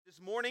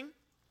This morning,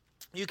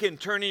 you can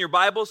turn in your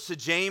Bibles to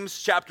James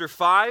chapter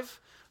 5,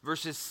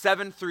 verses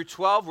 7 through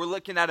 12. We're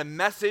looking at a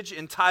message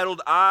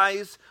entitled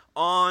Eyes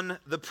on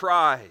the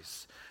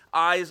Prize.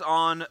 Eyes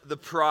on the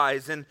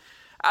Prize. And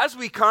as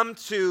we come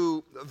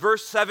to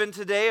verse 7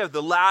 today of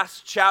the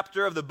last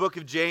chapter of the book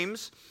of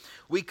James,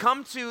 we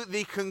come to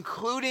the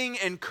concluding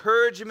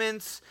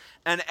encouragements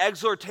and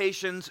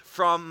exhortations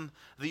from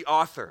the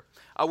author.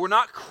 We're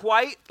not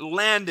quite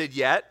landed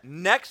yet.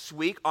 Next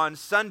week on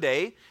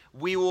Sunday,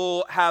 we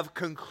will have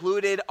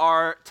concluded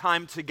our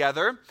time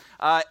together,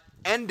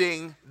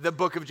 ending the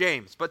book of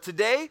James. But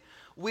today,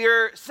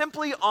 we're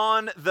simply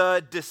on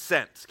the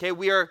descent. Okay,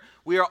 we are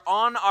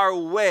on our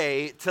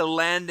way to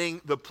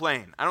landing the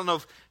plane. I don't know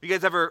if you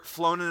guys ever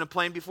flown in a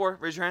plane before.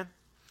 Raise your hand.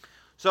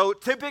 So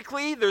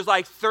typically, there's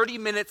like 30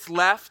 minutes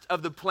left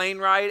of the plane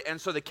ride,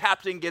 and so the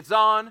captain gets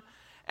on,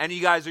 and you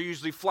guys are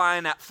usually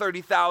flying at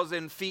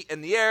 30,000 feet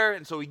in the air,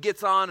 and so he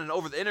gets on and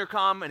over the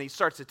intercom, and he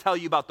starts to tell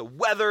you about the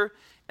weather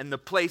and the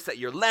place that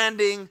you're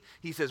landing.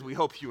 He says, we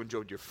hope you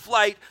enjoyed your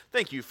flight.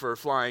 Thank you for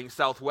flying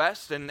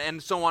Southwest,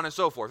 and so on and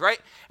so forth, right?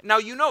 Now,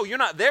 you know you're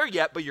not there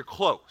yet, but you're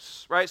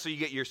close, right? So you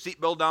get your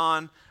seatbelt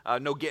on,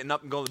 no getting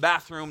up and going to the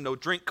bathroom, no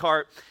drink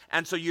cart,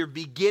 and so you're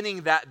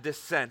beginning that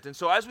descent. And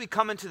so as we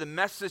come into the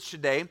message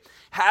today,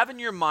 have in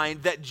your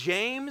mind that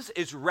James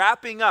is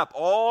wrapping up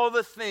all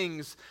the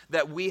things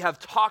that we have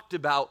talked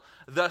about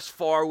thus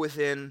far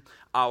within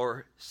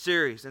our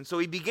series. And so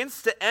he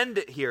begins to end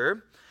it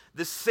here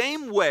the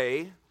same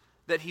way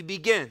that he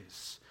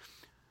begins.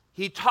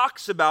 He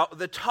talks about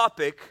the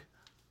topic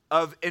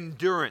of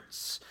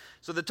endurance.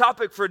 So the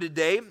topic for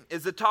today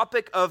is the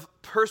topic of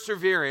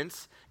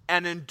perseverance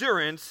and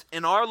endurance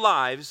in our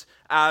lives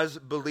as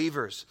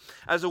believers.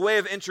 As a way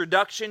of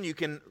introduction, you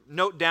can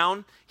note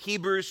down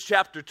Hebrews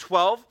chapter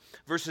 12,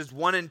 verses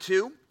 1 and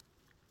 2.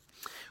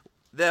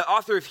 The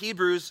author of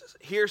Hebrews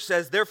here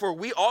says, therefore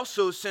we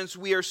also, since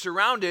we are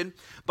surrounded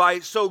by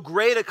so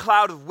great a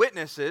cloud of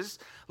witnesses,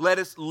 let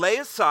us lay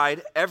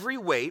aside every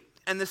weight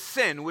and the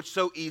sin which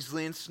so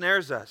easily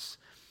ensnares us.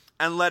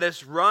 And let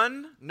us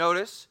run,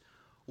 notice,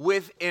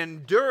 with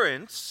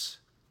endurance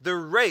the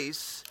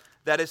race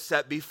that is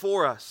set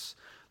before us,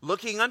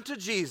 looking unto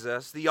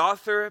Jesus, the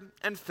author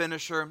and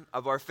finisher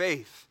of our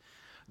faith.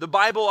 The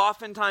Bible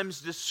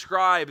oftentimes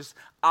describes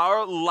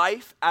our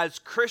life as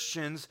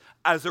Christians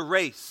as a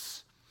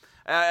race,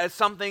 as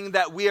something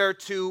that we are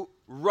to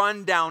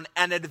run down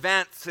and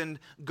advance and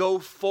go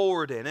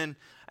forward in.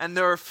 And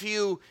there are a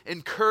few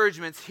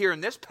encouragements here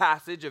in this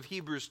passage of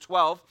Hebrews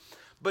 12.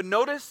 But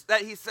notice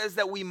that he says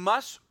that we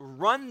must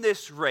run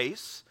this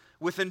race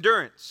with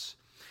endurance.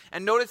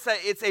 And notice that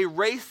it's a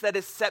race that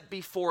is set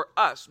before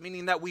us,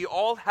 meaning that we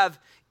all have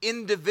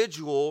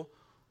individual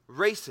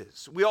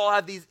races. We all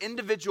have these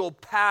individual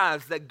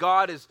paths that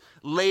God has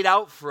laid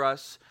out for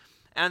us.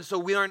 And so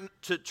we aren't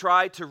to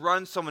try to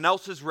run someone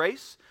else's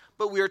race,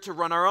 but we are to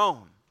run our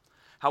own.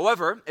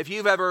 However, if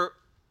you've ever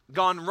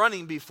gone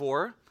running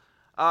before,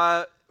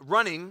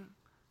 running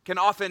can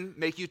often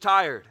make you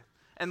tired.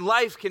 And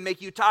life can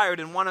make you tired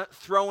and want to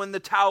throw in the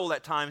towel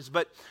at times.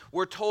 But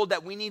we're told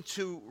that we need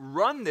to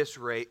run this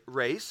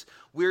race.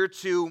 We're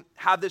to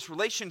have this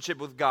relationship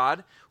with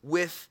God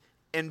with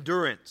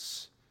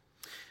endurance.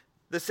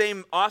 The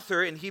same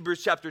author in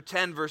Hebrews chapter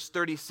 10, verse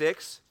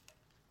 36,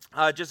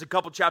 just a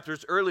couple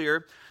chapters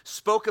earlier,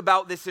 spoke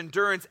about this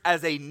endurance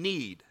as a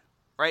need,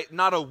 right?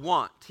 Not a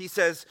want. He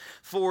says,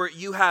 for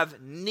you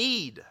have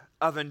need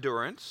of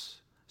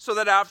endurance, so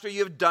that after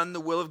you have done the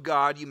will of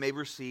God, you may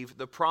receive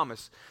the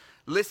promise.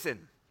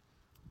 Listen,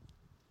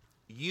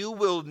 you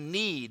will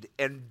need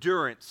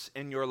endurance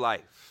in your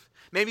life.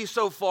 Maybe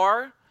so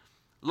far,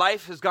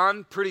 life has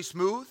gone pretty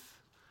smooth,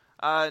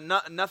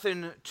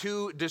 nothing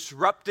too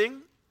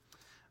disrupting,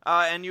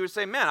 and you would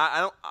say, man,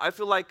 I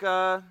feel like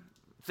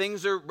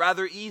things are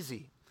rather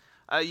easy.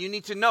 You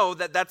need to know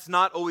that that's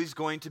not always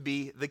going to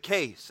be the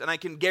case, and I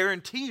can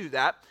guarantee you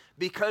that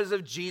because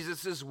of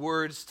Jesus'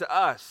 words to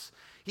us.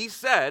 He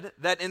said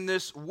that in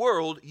this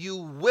world you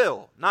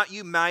will, not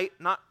you might,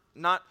 not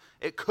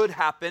it could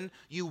happen,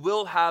 you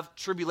will have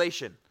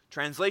tribulation.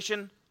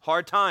 Translation,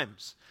 hard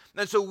times.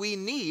 And so we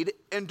need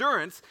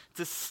endurance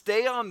to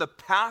stay on the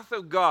path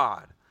of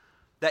God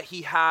that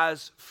he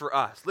has for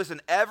us.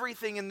 Listen,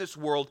 everything in this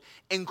world,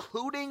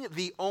 including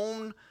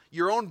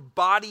your own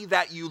body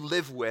that you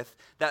live with,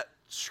 that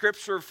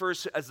Scripture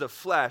refers to as the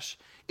flesh,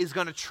 is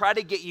going to try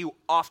to get you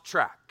off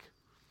track.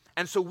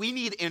 And so we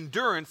need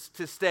endurance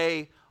to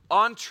stay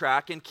on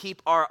track and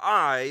keep our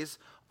eyes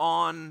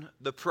on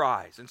the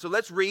prize. And so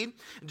let's read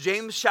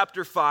James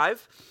chapter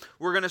 5.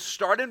 We're going to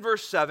start in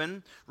verse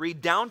 7,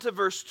 read down to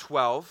verse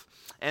 12,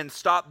 and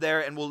stop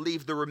there, and we'll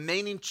leave the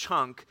remaining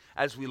chunk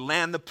as we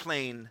land the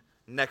plane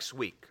next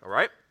week, all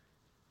right?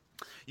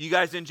 You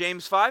guys in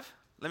James 5?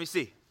 Let me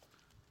see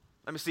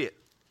it.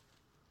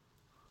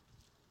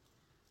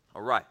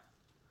 All right.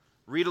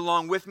 Read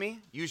along with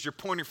me. Use your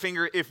pointer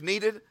finger if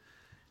needed,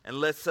 and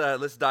let's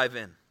dive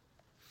in.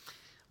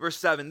 Verse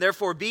 7,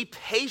 therefore be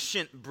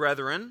patient,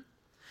 brethren,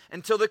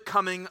 until the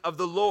coming of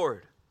the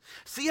Lord.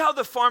 See how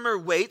the farmer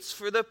waits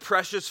for the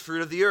precious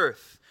fruit of the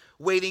earth,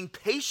 waiting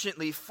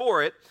patiently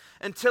for it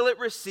until it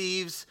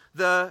receives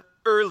the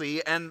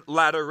early and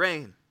latter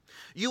rain.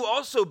 You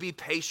also be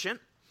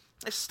patient.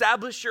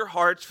 Establish your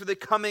hearts, for the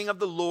coming of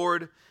the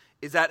Lord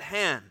is at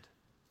hand.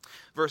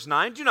 Verse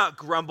 9, do not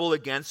grumble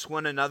against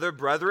one another,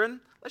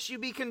 brethren, lest you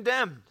be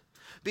condemned.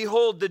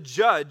 Behold, the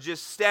judge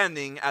is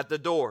standing at the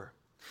door.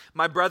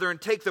 My brethren,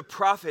 take the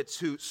prophets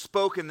who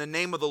spoke in the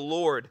name of the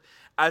Lord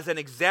as an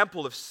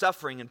example of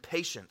suffering and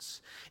patience.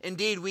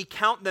 Indeed, we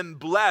count them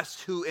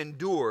blessed who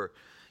endure.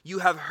 You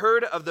have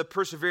heard of the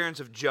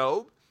perseverance of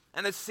Job,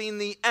 and have seen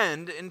the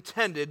end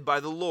intended by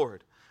the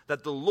Lord,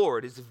 that the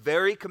Lord is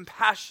very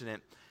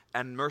compassionate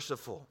and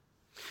merciful.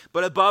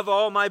 But above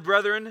all, my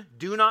brethren,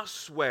 do not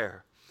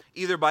swear,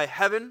 either by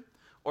heaven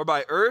or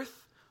by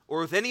earth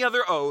or with any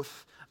other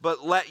oath,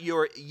 but let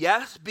your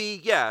yes be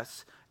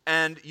yes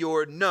and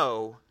your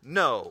no,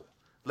 no,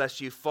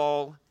 lest you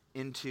fall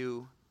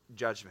into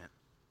judgment.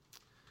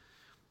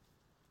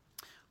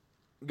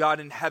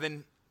 God in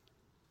heaven,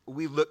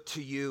 we look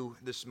to you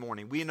this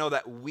morning. We know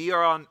that we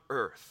are on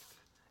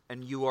earth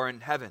and you are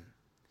in heaven.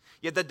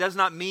 Yet that does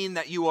not mean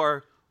that you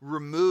are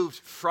removed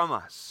from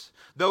us.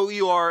 Though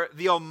you are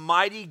the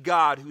Almighty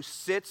God who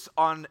sits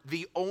on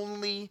the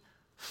only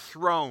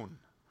throne,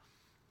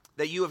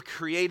 that you have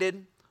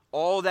created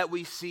all that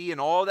we see and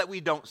all that we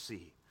don't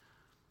see.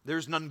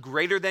 There's none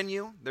greater than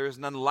you. There is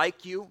none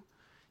like you.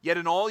 Yet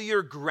in all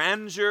your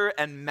grandeur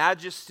and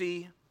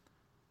majesty,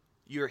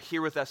 you're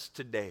here with us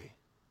today.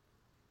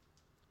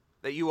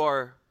 That you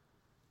are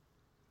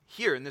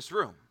here in this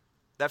room.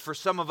 That for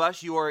some of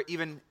us, you are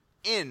even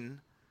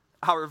in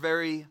our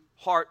very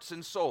hearts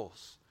and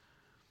souls.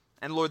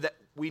 And Lord, that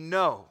we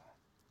know,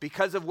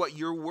 because of what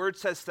your word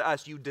says to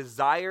us, you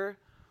desire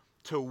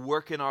to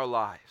work in our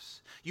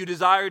lives. You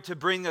desire to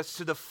bring us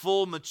to the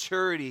full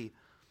maturity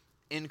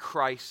in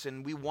Christ,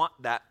 and we want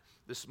that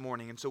this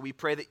morning. And so we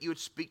pray that you would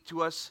speak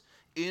to us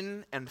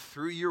in and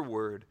through your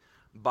word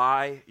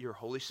by your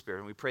Holy Spirit.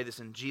 And we pray this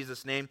in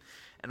Jesus' name.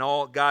 And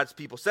all God's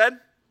people said,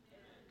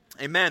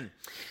 Amen.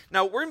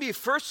 Now, we're going to be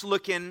first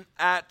looking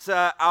at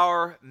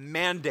our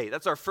mandate.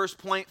 That's our first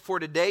point for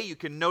today. You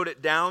can note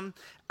it down,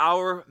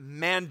 our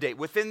mandate.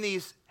 Within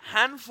these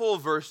handful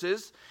of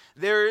verses,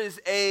 there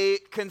is a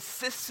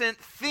consistent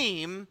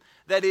theme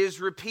that is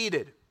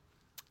repeated.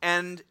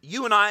 And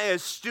you and I,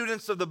 as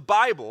students of the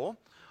Bible,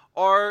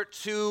 are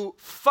to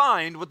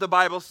find what the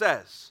Bible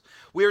says.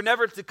 We are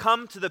never to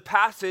come to the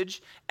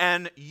passage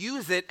and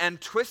use it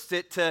and twist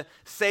it to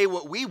say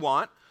what we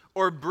want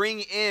or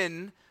bring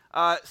in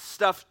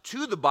stuff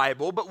to the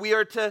Bible, but we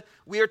are to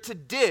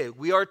dig,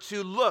 we are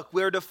to look,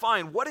 we are to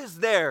find what is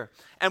there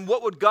and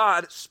what would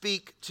God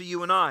speak to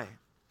you and I.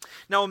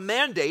 Now, a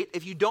mandate,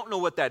 if you don't know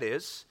what that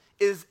is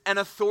an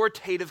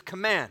authoritative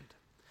command.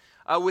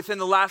 Within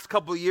the last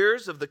couple of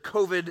years of the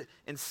COVID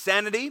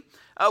insanity,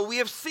 we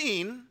have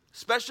seen,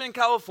 especially in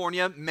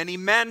California, many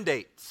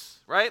mandates,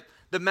 right?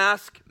 The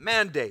mask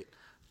mandate,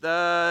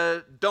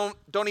 the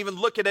don't even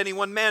look at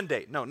anyone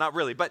mandate. No, not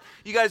really, but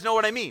you guys know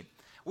what I mean.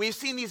 We've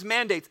seen these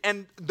mandates,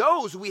 and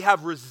those we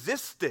have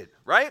resisted,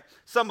 right?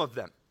 Some of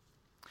them.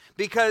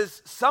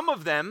 Because some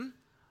of them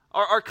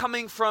are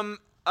coming from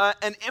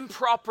an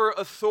improper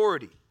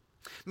authority,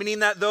 meaning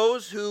that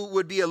those who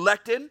would be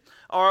elected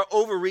are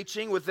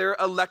overreaching with their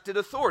elected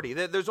authority.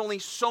 There's only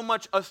so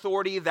much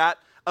authority that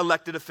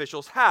elected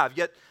officials have,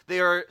 yet they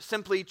are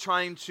simply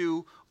trying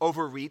to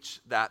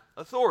overreach that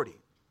authority.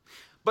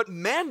 But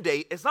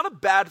mandate is not a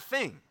bad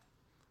thing.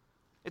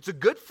 It's a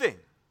good thing.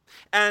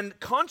 And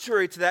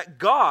contrary to that,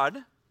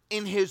 God,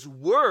 in his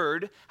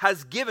word,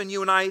 has given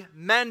you and I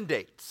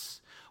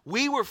mandates.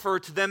 We refer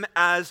to them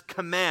as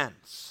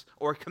commands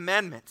or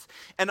commandments.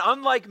 And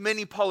unlike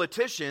many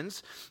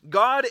politicians,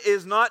 God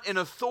is not an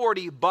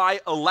authority by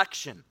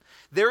election.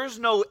 There is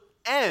no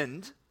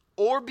end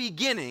or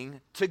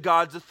beginning to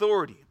God's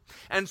authority.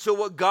 And so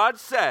what God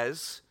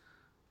says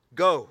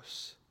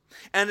goes.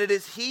 And it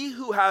is he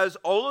who has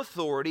all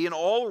authority and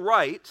all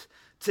right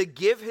to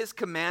give his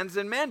commands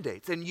and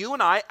mandates. And you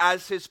and I,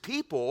 as his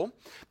people,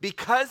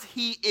 because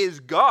he is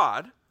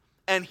God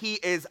and he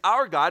is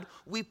our God,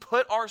 we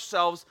put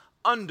ourselves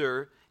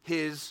under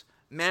his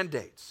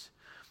mandates.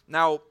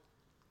 Now,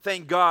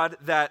 thank God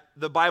that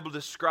the Bible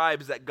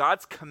describes that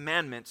God's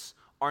commandments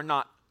are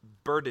not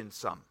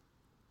burdensome,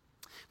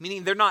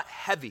 meaning they're not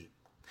heavy.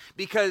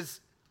 Because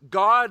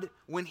God,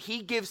 when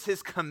he gives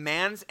his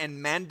commands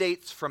and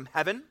mandates from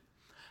heaven,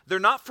 they're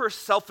not for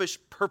selfish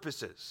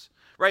purposes,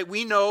 right?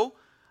 We know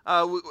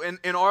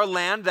in our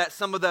land that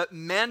some of the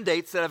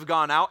mandates that have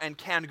gone out and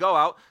can go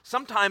out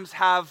sometimes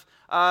have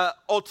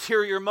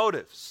ulterior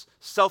motives,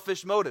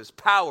 selfish motives,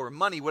 power,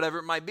 money, whatever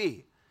it might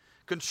be,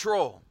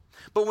 control.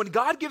 But when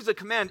God gives a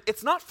command,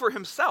 it's not for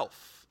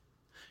himself.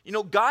 You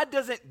know, God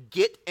doesn't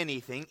get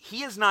anything.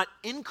 He is not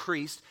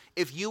increased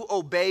if you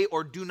obey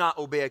or do not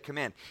obey a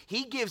command.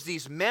 He gives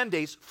these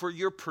mandates for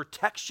your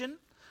protection,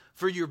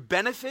 for your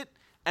benefit,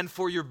 and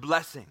for your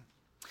blessing.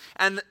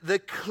 And the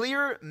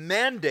clear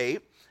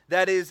mandate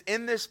that is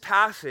in this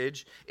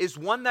passage is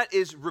one that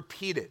is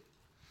repeated.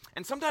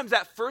 And sometimes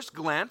at first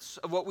glance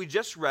of what we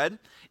just read,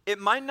 it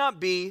might not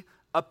be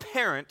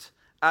apparent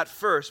at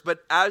first, but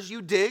as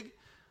you dig,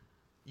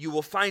 you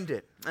will find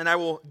it. And I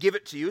will give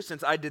it to you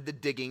since I did the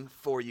digging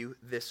for you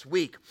this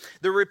week.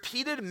 The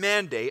repeated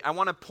mandate I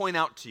want to point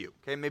out to you.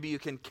 Okay, maybe you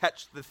can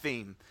catch the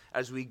theme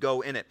as we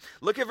go in it.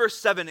 Look at verse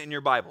 7 in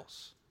your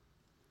Bibles.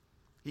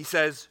 He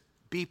says,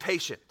 be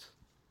patient.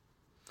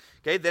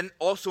 Okay, then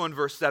also in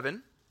verse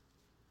 7,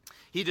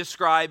 he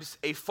describes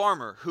a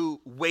farmer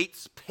who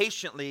waits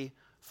patiently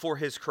for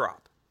his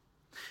crop.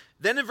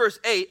 Then in verse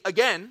 8,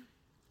 again,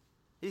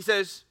 he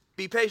says,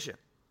 be patient.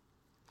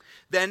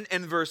 Then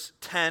in verse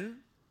 10,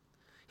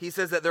 he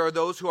says that there are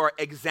those who are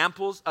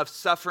examples of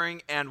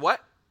suffering and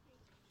what?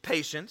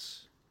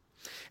 Patience.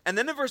 And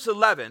then in verse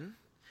 11,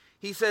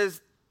 he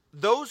says,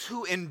 those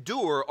who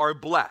endure are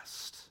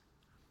blessed.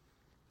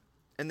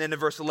 And then in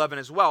verse 11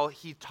 as well,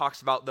 he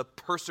talks about the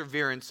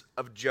perseverance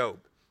of Job.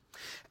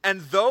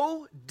 And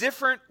though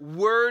different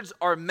words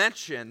are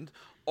mentioned,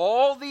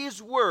 all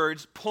these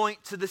words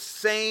point to the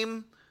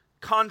same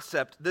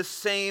concept, the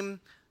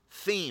same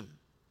theme.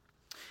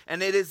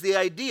 And it is the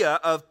idea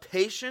of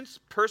patience,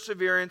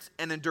 perseverance,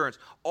 and endurance.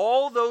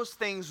 All those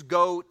things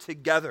go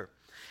together.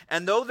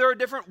 And though there are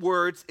different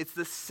words, it's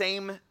the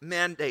same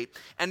mandate.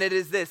 And it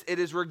is this, it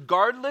is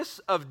regardless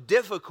of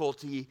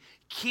difficulty,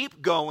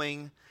 keep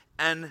going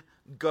and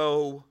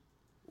go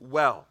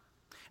well.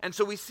 And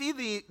so we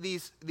see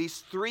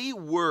these three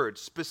words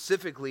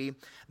specifically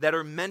that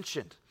are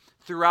mentioned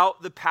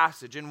throughout the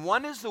passage. And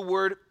one is the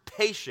word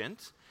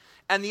patient,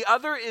 and the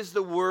other is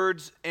the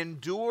words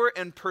endure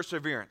and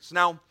perseverance.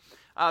 Now,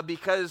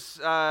 because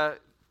I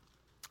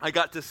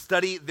got to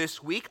study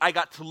this week, I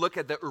got to look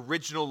at the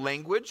original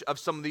language of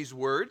some of these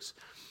words.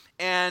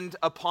 And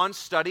upon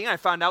studying, I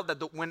found out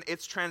that when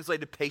it's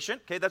translated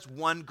patient, okay, that's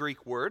one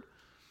Greek word.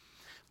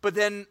 But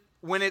then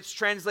when it's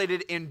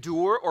translated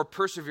endure or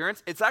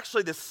perseverance, it's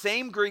actually the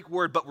same Greek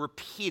word but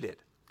repeated.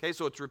 Okay,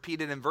 so it's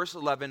repeated in verse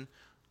 11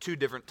 two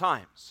different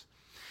times.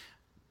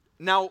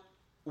 Now,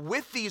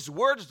 with these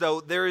words,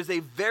 though, there is a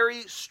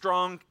very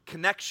strong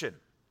connection.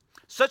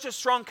 Such a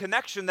strong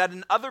connection that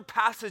in other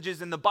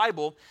passages in the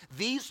Bible,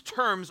 these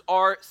terms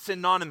are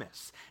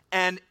synonymous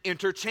and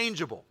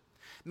interchangeable.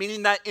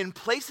 Meaning that in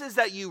places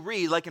that you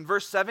read, like in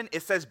verse 7,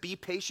 it says be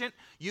patient,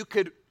 you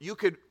could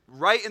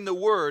write in the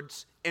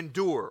words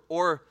endure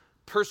or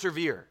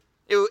persevere.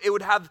 It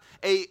would have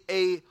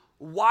a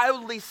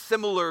wildly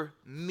similar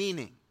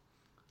meaning,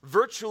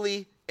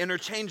 virtually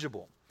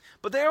interchangeable.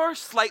 But they are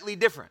slightly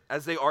different,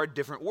 as they are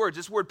different words.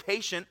 This word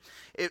patient,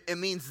 it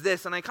means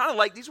this, and I kind of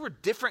like, these were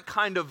different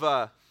kind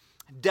of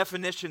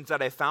definitions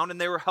that I found, and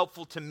they were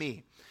helpful to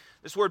me.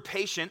 This word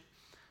patient,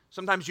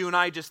 sometimes you and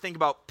I just think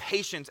about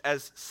patience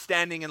as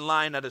standing in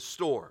line at a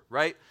store,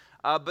 right?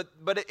 But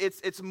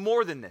it's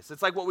more than this.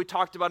 It's like what we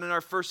talked about in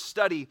our first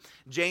study.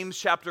 James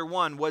chapter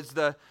 1 was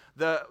the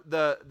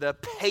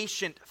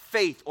patient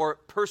faith or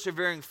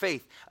persevering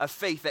faith, a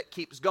faith that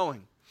keeps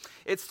going.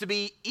 It's to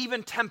be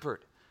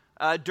even-tempered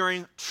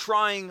during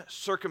trying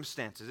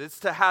circumstances. It's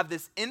to have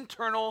this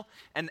internal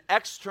and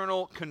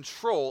external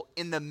control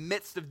in the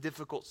midst of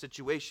difficult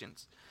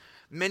situations.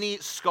 Many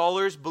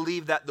scholars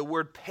believe that the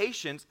word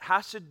patience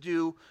has to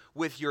do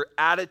with your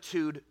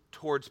attitude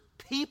towards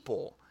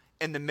people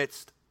in the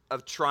midst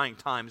of trying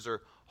times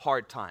or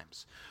hard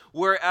times.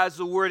 Whereas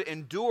the word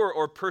endure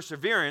or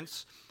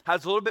perseverance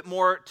has a little bit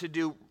more to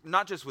do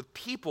not just with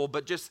people,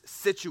 but just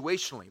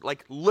situationally,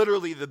 like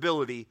literally the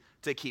ability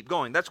to keep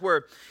going. That's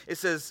where it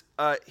says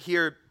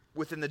here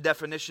within the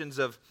definitions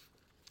of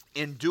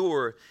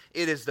endure,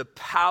 it is the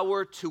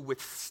power to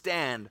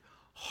withstand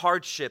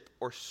hardship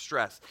or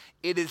stress.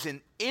 It is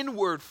an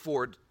inward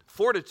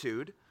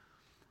fortitude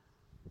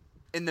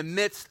in the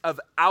midst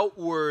of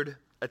outward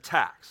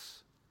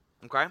attacks.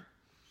 Okay?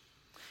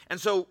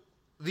 And so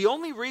the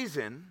only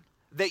reason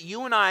that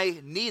you and I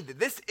need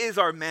this is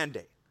our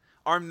mandate.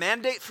 Our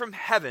mandate from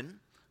heaven,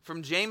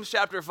 from James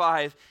chapter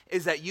 5,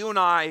 is that you and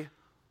I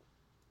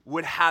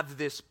would have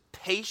this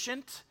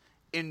patient,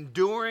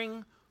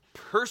 enduring,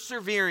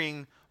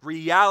 persevering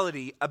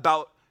reality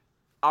about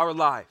our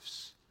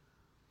lives.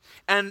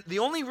 And the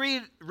only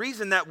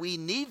reason that we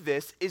need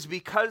this is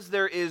because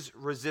there is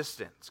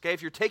resistance. Okay,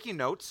 if you're taking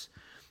notes,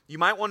 you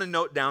might want to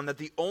note down that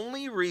the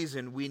only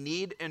reason we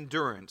need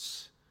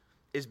endurance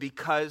is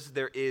because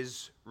there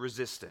is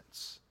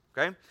resistance.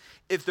 Okay?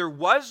 If there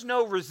was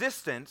no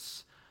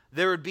resistance,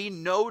 there would be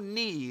no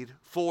need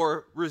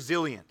for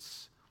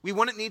resilience. We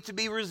wouldn't need to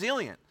be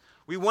resilient.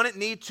 We wouldn't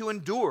need to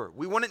endure.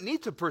 We wouldn't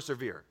need to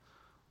persevere.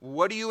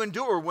 What do you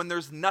endure when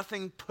there's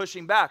nothing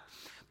pushing back?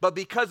 But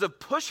because of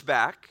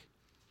pushback,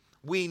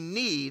 we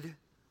need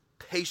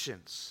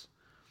patience.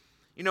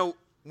 You know,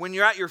 when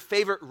you're at your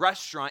favorite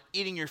restaurant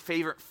eating your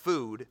favorite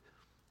food,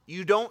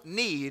 you don't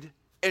need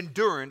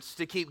endurance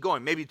to keep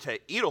going. Maybe to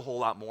eat a whole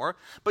lot more,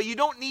 but you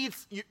don't need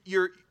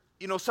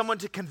someone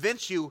to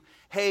convince you,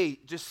 hey,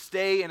 just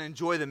stay and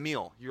enjoy the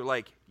meal. You're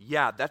like,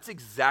 yeah, that's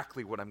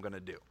exactly what I'm going to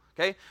do.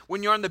 Okay?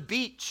 When you're on the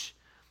beach,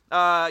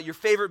 your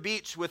favorite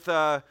beach with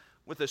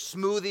with a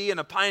smoothie and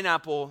a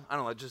pineapple, I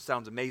don't know, it just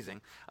sounds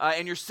amazing.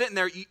 And you're sitting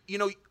there,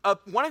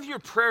 one of your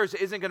prayers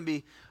isn't going to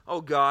be,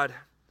 oh God,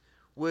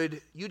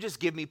 would you just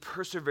give me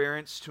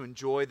perseverance to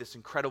enjoy this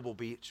incredible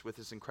beach with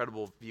this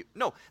incredible view?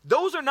 No,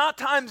 those are not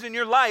times in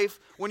your life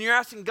when you're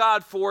asking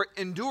God for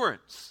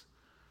endurance.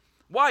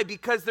 Why?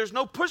 Because there's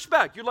no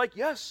pushback. You're like,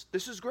 yes,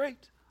 this is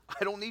great.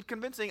 I don't need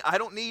convincing. I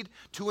don't need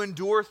to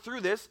endure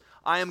through this.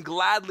 I am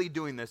gladly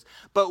doing this.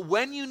 But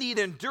when you need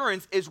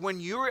endurance is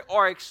when you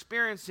are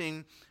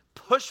experiencing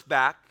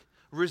pushback,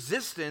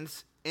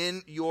 resistance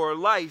in your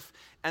life.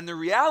 And the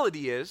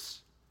reality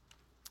is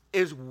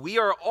we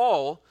are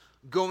all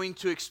going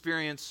to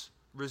experience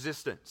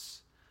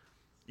resistance.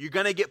 You're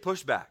going to get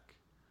pushback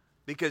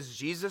because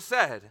Jesus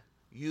said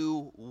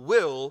you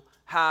will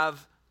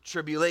have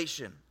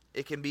tribulation.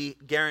 It can be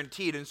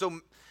guaranteed. And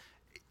so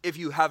if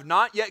you have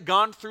not yet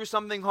gone through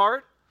something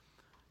hard,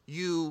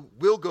 you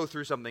will go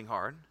through something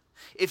hard.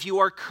 If you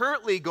are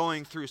currently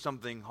going through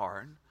something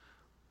hard,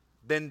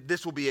 then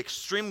this will be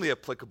extremely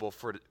applicable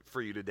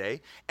for you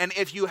today. And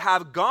if you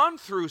have gone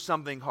through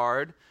something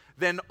hard,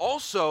 then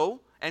also,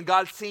 and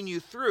God's seen you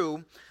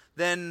through,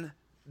 then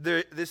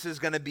this is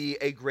going to be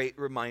a great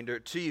reminder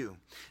to you.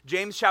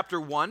 James chapter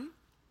 1,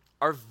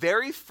 our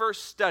very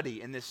first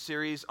study in this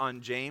series on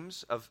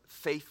James of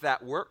faith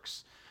that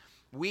works,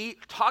 we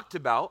talked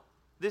about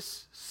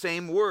this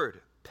same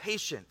word,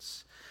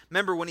 patience.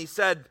 Remember when he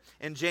said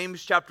in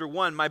James chapter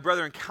 1, my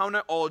brethren, count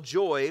it all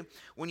joy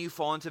when you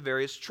fall into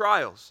various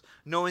trials,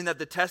 knowing that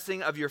the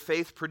testing of your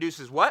faith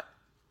produces what?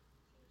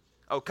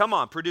 Oh, come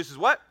on, produces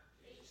what?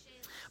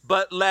 Patience.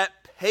 But let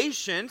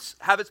patience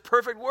have its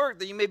perfect work,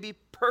 that you may be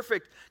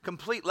perfect,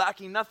 complete,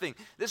 lacking nothing.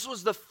 This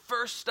was the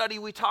first study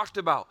we talked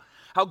about,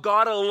 how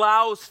God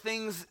allows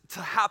things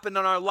to happen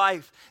in our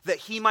life that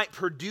he might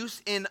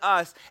produce in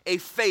us a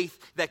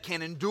faith that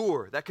can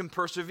endure, that can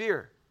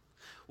persevere.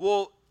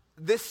 Well,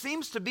 this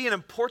seems to be an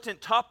important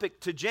topic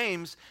to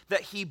James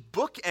that he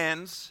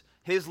bookends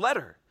his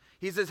letter.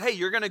 He says, hey,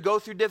 you're going to go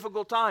through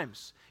difficult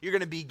times. You're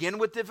going to begin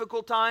with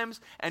difficult times,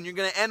 and you're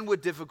going to end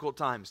with difficult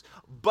times.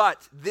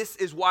 But this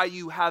is why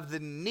you have the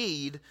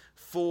need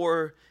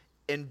for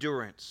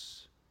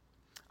endurance.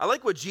 I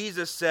like what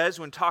Jesus says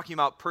when talking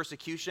about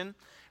persecution.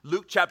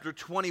 Luke chapter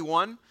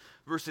 21,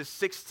 verses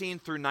 16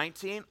 through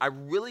 19. I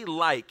really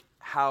like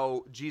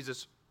how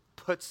Jesus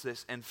puts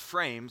this and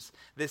frames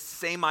this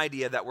same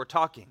idea that we're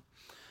talking.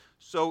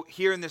 So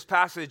here in this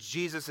passage,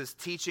 Jesus is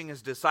teaching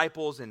his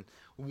disciples and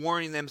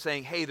warning them,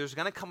 saying, hey, there's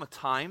going to come a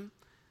time,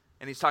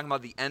 and he's talking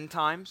about the end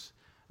times,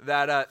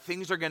 that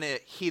things are going to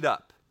heat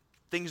up.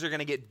 Things are going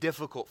to get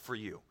difficult for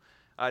you.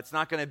 It's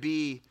not going to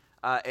be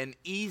an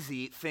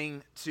easy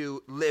thing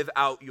to live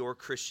out your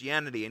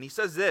Christianity. And he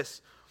says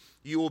this,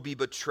 you will be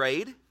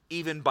betrayed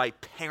even by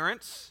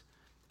parents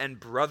and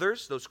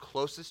brothers, those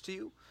closest to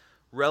you,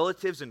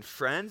 relatives and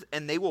friends,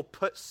 and they will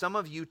put some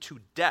of you to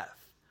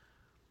death.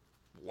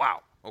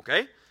 Wow,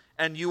 okay?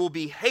 And you will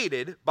be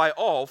hated by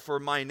all for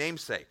my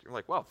name's sake. You're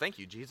like, wow, thank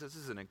you, Jesus.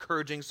 This is an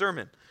encouraging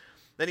sermon.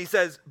 Then he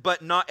says,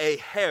 but not a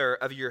hair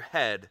of your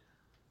head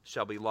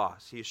shall be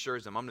lost. He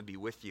assures them, I'm going to be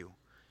with you.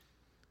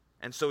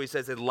 And so he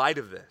says, in light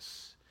of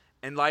this,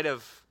 in light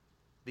of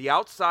the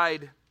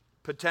outside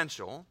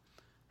potential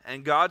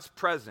and God's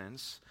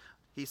presence,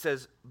 he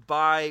says,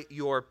 by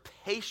your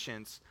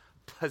patience,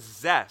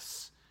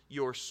 possess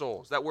your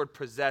souls. That word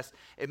possess,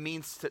 it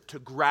means to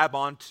grab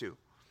onto,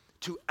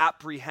 to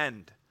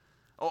apprehend.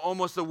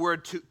 Almost the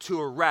word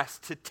to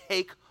arrest, to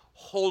take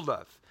hold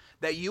of.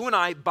 That you and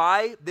I,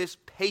 by this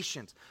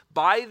patience,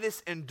 by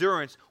this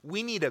endurance,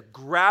 we need to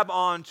grab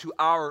on to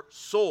our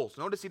souls.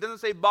 Notice he doesn't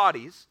say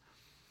bodies.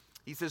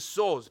 He says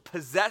souls.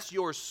 Possess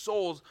your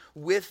souls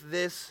with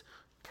this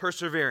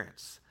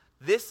perseverance.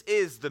 This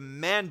is the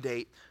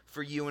mandate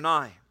for you and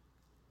I.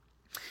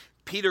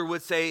 Peter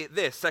would say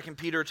this, 2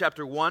 Peter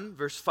chapter 1,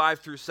 verse 5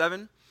 through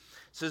 7.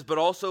 Says, but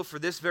also for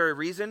this very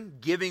reason,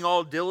 giving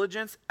all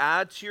diligence,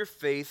 add to your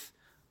faith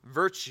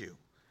virtue.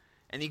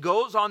 And he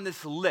goes on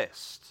this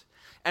list.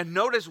 And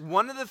notice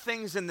one of the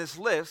things in this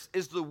list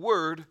is the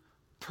word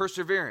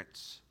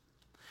perseverance.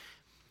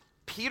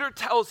 Peter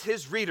tells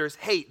his readers,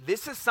 hey,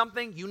 this is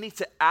something you need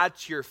to add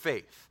to your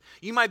faith.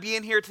 You might be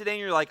in here today and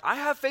you're like, I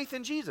have faith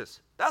in Jesus.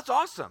 That's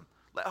awesome.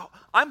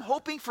 I'm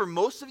hoping for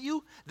most of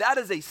you, that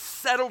is a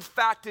settled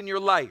fact in your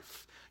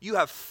life. You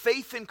have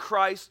faith in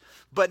Christ,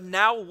 but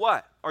now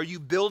what? Are you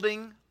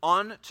building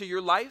on to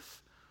your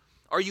life?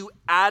 Are you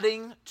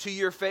adding to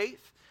your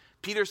faith?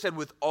 Peter said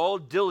with all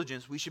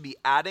diligence, we should be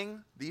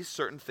adding these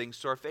certain things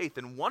to our faith.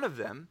 And one of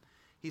them,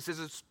 he says,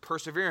 is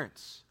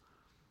perseverance.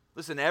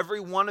 Listen, every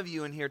one of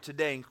you in here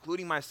today,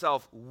 including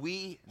myself,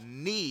 we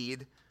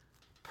need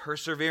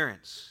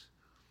perseverance.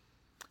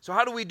 So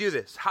how do we do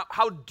this?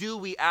 How do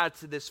we add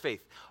to this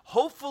faith?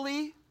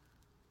 Hopefully,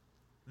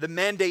 the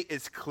mandate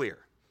is clear.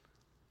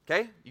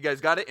 Okay, you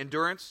guys got it?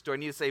 Endurance. Do I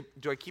need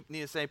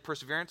to say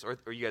perseverance,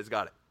 or you guys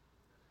got it?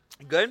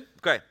 Good?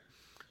 Okay.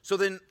 So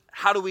then,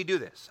 how do we do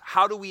this?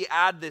 How do we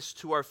add this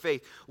to our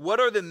faith? What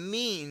are the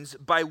means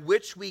by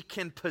which we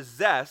can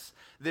possess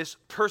this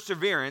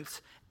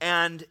perseverance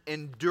and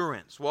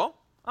endurance? Well,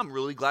 I'm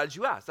really glad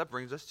you asked. That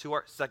brings us to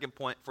our second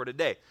point for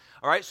today.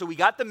 All right, so we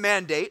got the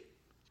mandate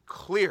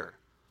clear.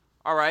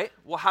 All right,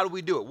 well, how do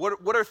we do it?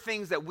 What are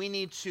things that we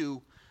need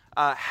to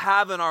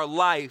have in our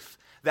life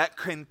that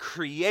can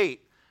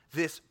create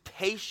this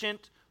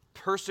patient,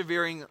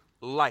 persevering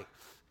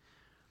life?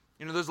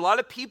 You know, there's a lot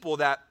of people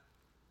that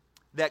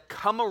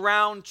come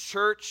around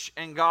church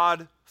and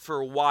God for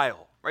a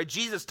while, right?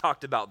 Jesus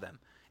talked about them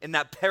in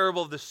that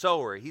parable of the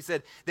sower. He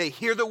said they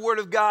hear the word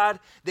of God,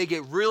 they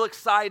get real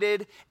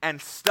excited,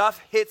 and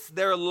stuff hits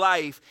their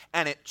life,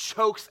 and it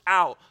chokes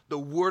out the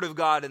word of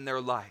God in their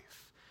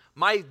life.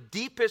 My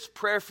deepest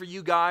prayer for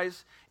you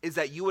guys is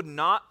that you would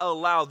not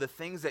allow the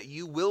things that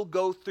you will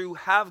go through,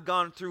 have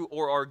gone through,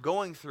 or are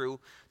going through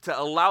to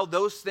allow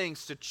those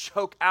things to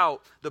choke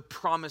out the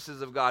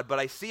promises of God. But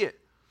I see it.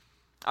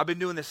 I've been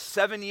doing this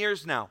 7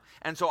 years now,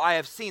 and so I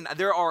have seen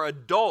there are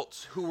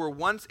adults who were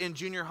once in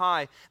junior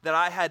high that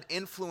I had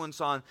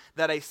influence on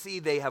that I see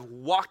they have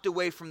walked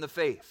away from the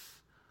faith.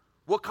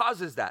 What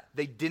causes that?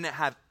 They didn't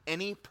have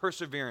any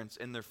perseverance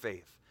in their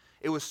faith.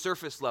 It was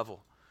surface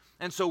level.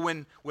 And so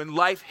when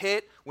life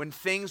hit, when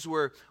things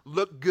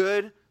looked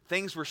good,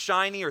 things were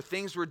shiny, or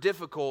things were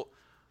difficult,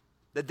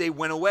 that they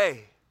went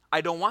away.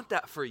 I don't want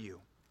that for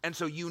you. And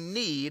so you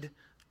need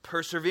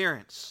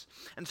perseverance.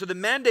 And so the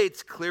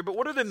mandate's clear, but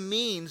what are the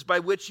means by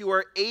which you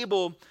are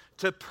able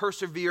to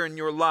persevere in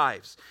your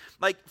lives?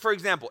 Like, for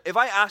example, if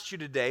I asked you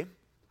today,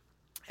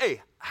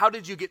 hey, how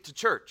did you get to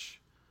church?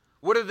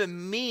 What are the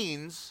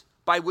means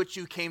by which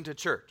you came to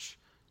church?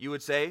 You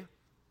would say,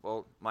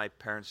 well, my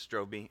parents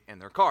drove me in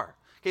their car.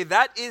 Okay,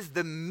 that is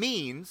the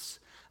means,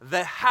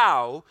 the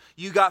how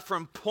you got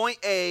from point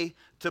A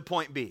to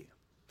point B.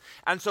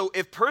 And so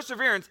if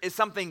perseverance is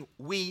something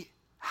we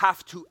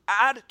have to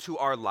add to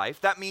our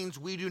life, that means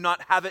we do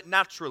not have it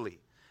naturally.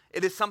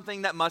 It is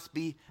something that must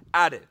be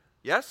added.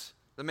 Yes?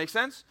 That makes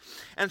sense?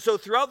 And so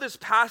throughout this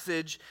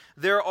passage,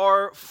 there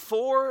are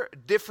 4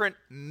 different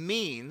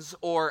means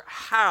or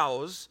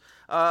hows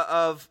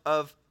of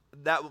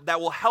that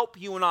will help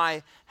you and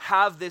I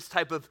have this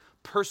type of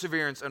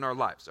perseverance in our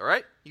lives. All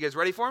right? You guys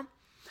ready for them?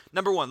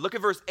 Number 1, look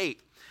at verse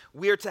 8.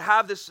 We are to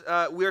have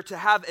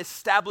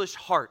established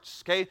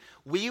hearts, okay?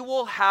 We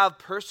will have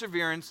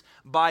perseverance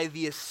by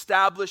the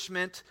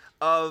establishment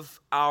of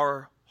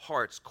our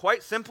hearts.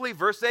 Quite simply,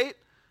 verse 8,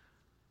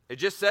 it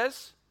just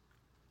says,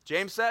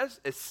 James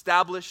says,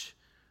 establish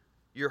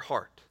your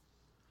heart.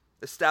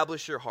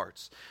 Establish your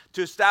hearts.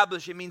 To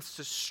establish, it means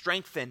to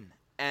strengthen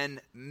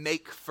and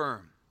make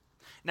firm.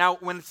 Now,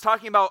 when it's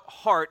talking about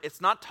heart, it's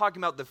not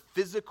talking about the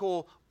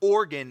physical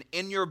organ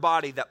in your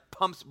body that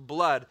pumps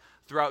blood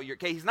throughout your,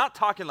 okay, he's not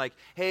talking like,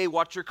 hey,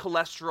 watch your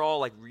cholesterol,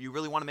 like you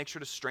really want to make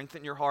sure to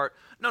strengthen your heart.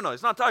 No,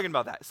 it's not talking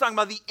about that. It's talking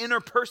about the inner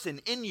person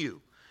in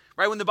you,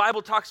 right? When the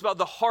Bible talks about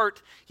the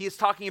heart, he is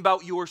talking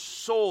about your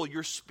soul,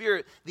 your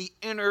spirit, the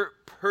inner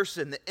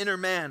person, the inner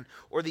man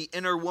or the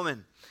inner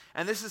woman.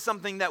 And this is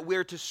something that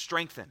we're to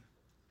strengthen.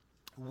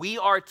 We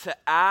are to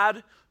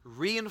add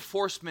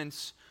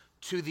reinforcements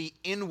to the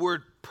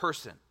inward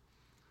person.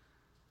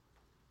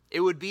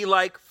 It would be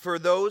like for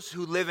those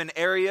who live in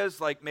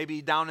areas like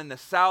maybe down in the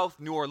south,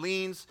 New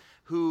Orleans,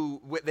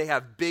 who they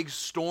have big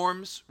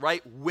storms,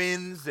 right?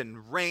 Winds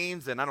and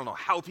rains, and I don't know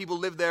how people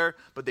live there,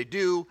 but they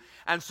do.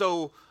 And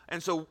so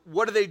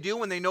what do they do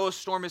when they know a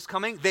storm is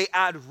coming? They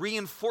add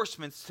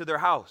reinforcements to their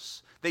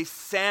house. They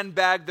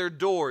sandbag their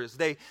doors.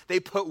 They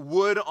put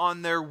wood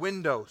on their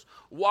windows.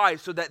 Why?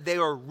 So that they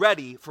are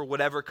ready for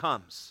whatever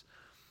comes.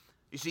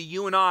 You see,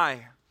 you and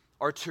I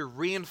are to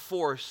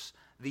reinforce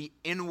the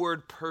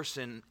inward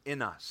person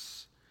in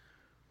us.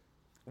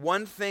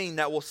 One thing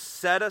that will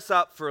set us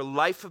up for a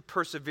life of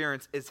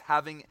perseverance is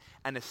having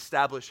an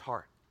established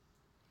heart.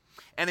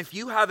 And if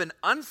you have an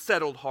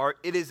unsettled heart,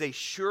 it is a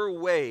sure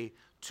way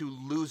to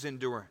lose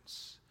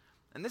endurance.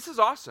 And this is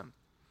awesome.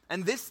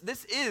 And this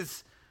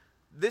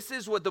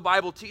is what the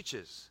Bible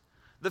teaches.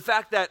 The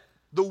fact that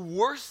the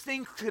worst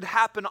thing could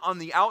happen on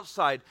the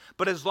outside,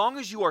 but as long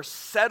as you are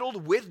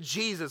settled with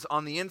Jesus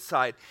on the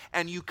inside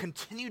and you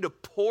continue to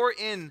pour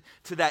in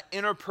to that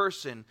inner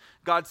person,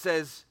 God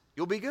says,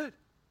 you'll be good.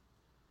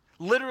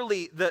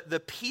 Literally, the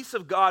peace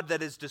of God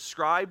that is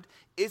described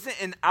isn't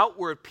an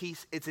outward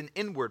peace, it's an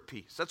inward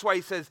peace. That's why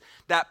he says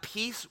that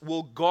peace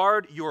will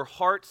guard your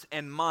hearts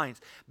and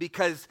minds,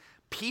 because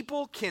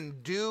people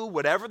can do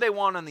whatever they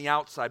want on the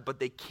outside, but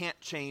they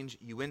can't change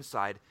you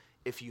inside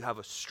if you have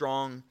a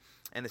strong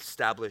and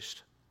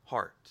established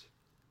heart.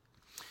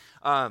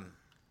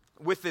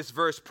 With this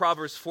verse,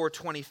 Proverbs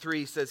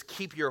 4:23 says,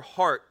 keep your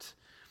heart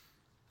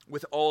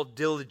with all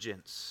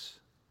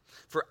diligence,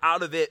 for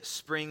out of it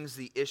springs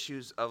the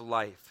issues of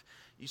life.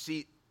 You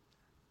see,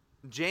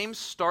 James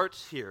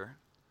starts here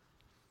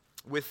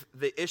with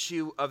the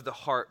issue of the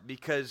heart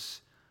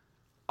because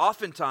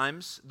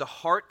oftentimes the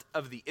heart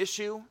of the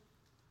issue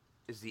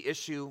is the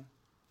issue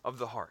of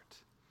the heart.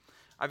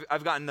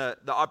 I've gotten the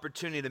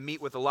opportunity to meet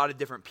with a lot of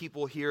different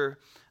people here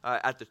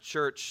at the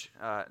church,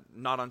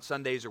 not on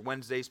Sundays or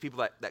Wednesdays,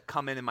 people that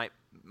come in and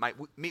might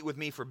meet with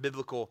me for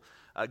biblical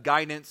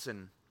guidance.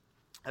 And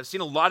I've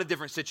seen a lot of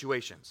different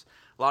situations,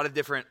 a lot of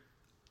different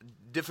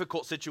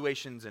difficult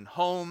situations in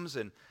homes,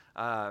 and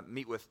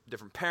meet with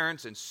different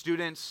parents and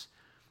students.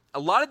 A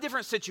lot of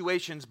different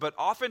situations, but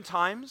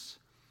oftentimes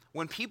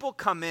when people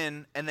come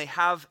in and they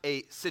have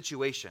a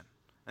situation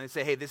and they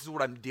say, hey, this is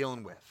what I'm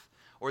dealing with,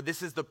 or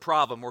this is the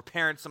problem, or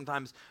parents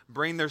sometimes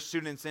bring their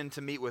students in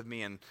to meet with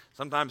me, and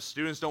sometimes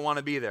students don't want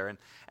to be there.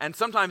 And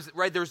sometimes,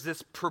 right, there's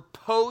this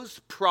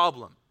proposed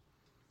problem.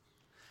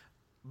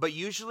 But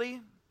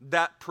usually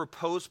that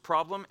proposed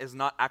problem is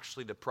not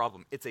actually the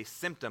problem. It's a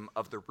symptom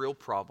of the real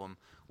problem,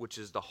 which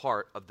is the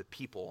heart of the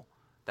people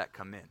that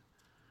come in.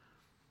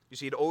 You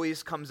see, it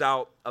always comes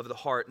out of the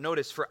heart.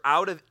 Notice, for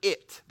out of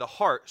it, the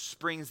heart,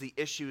 springs the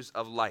issues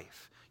of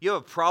life. You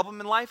have a problem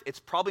in life, it's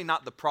probably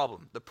not the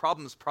problem. The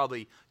problem is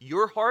probably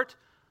your heart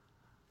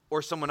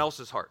or someone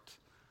else's heart.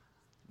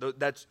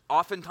 That's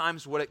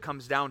oftentimes what it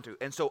comes down to.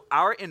 And so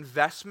our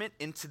investment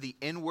into the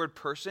inward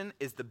person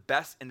is the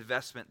best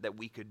investment that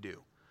we could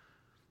do.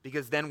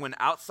 Because then when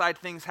outside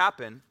things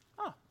happen,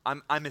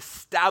 I'm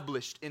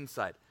established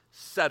inside,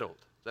 settled.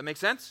 Does that make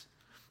sense?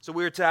 So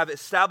we are to have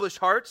established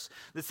hearts.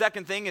 The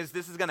second thing is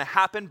this is going to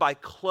happen by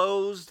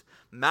closed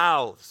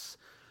mouths.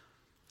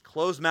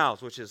 Closed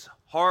mouths, which is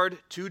hard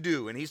to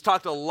do. And he's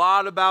talked a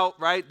lot about,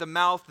 right, the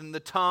mouth and the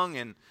tongue,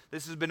 and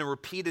this has been a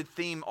repeated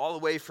theme all the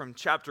way from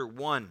chapter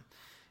 1.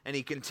 And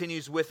he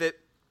continues with it.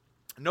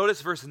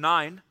 Notice verse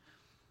 9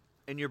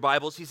 in your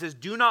Bibles. He says,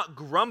 do not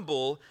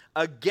grumble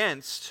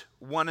against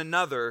one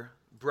another,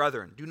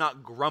 brethren. Do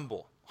not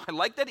grumble. I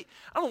like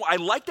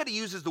that he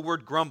uses the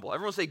word grumble.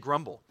 Everyone say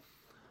grumble.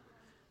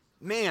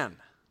 Man,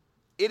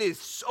 it is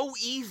so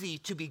easy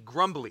to be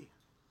grumbly,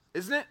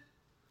 isn't it?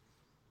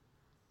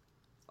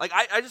 Like,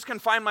 I just can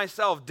find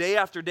myself day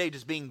after day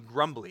just being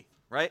grumbly,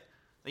 right?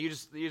 And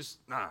you're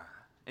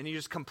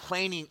just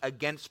complaining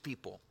against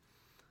people.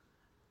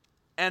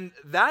 And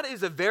that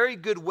is a very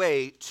good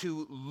way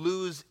to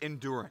lose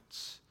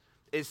endurance,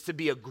 is to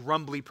be a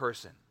grumbly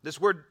person.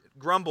 This word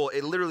grumble,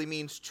 it literally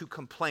means to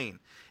complain.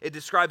 It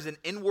describes an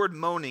inward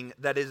moaning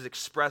that is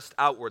expressed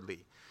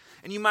outwardly.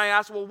 And you might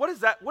ask, well, what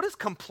does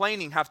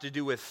complaining have to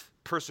do with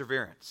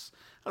perseverance?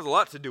 It has a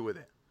lot to do with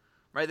it,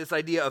 right? This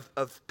idea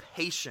of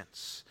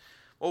patience.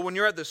 Well, when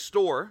you're at the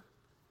store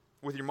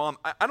with your mom,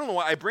 I don't know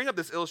why I bring up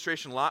this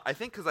illustration a lot. I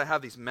think because I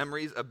have these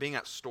memories of being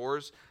at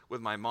stores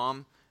with my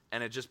mom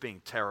and it just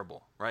being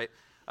terrible, right?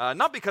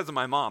 Not because of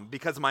my mom,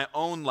 because of my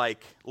own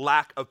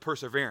lack of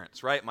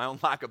perseverance, right? My own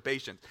lack of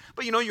patience.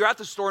 But you're at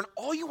the store and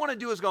all you want to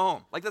do is go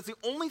home. Like, that's the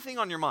only thing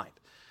on your mind.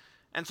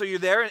 And so you're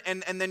there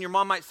and then your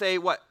mom might say,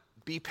 what?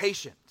 Be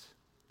patient.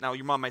 Now,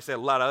 your mom might say a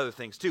lot of other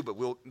things too, but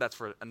that's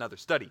for another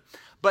study.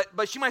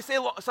 But she might say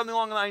something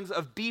along the lines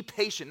of be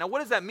patient. Now, what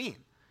does that mean?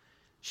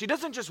 She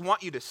doesn't just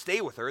want you to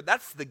stay with her.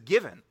 That's the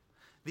given.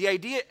 The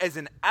idea is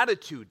an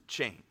attitude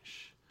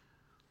change.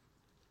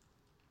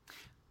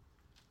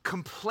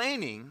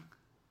 Complaining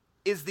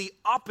is the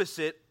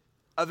opposite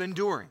of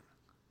enduring.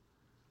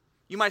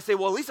 You might say,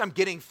 well, at least I'm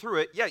getting through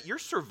it. Yeah, you're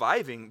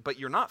surviving, but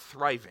you're not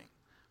thriving.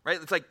 Right?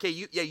 It's like, okay,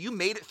 you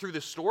made it through the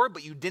store,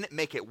 but you didn't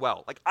make it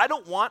well. Like, I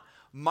don't want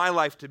my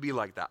life to be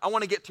like that. I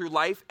want to get through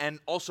life and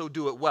also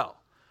do it well.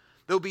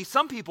 There'll be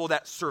some people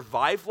that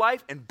survive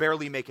life and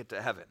barely make it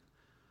to heaven.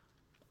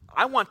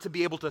 I want to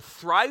be able to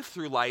thrive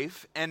through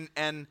life and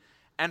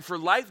for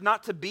life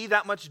not to be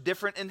that much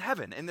different in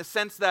heaven, in the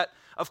sense that,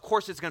 of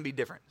course, it's going to be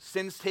different.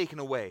 Sin's taken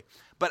away.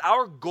 But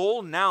our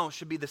goal now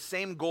should be the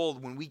same goal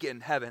when we get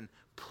in heaven,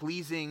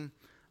 pleasing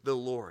the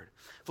Lord.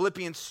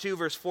 Philippians 2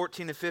 verse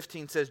 14 to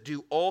 15 says,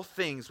 do all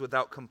things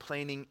without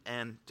complaining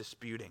and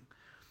disputing.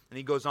 And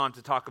he goes on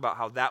to talk about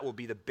how that will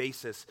be the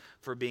basis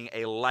for being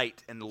a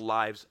light in the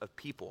lives of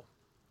people.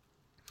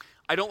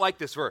 I don't like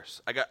this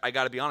verse. I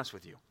got to be honest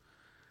with you.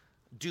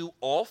 Do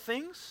all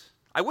things?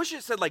 I wish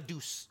it said do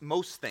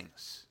most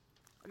things.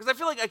 Because I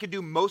feel like I could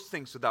do most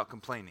things without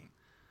complaining.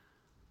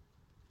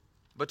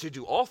 But to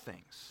do all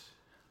things,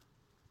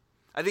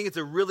 I think it's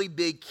a really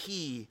big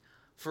key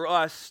for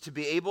us to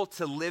be able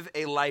to live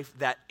a life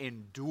that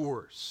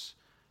endures,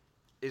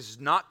 is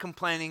not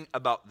complaining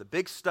about the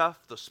big stuff,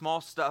 the small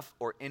stuff,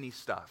 or any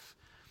stuff.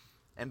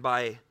 And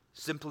by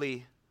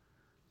simply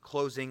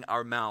closing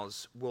our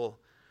mouths will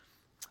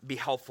be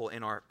helpful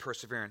in our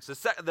perseverance.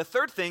 The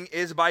third thing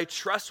is by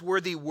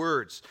trustworthy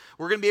words.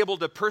 We're going to be able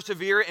to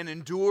persevere and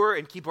endure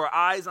and keep our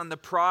eyes on the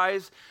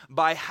prize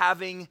by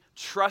having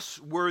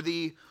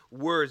trustworthy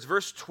words.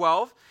 Verse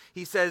 12,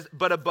 he says,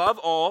 but above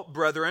all,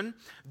 brethren,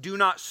 do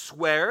not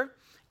swear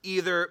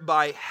either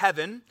by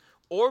heaven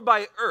or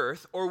by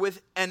earth or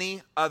with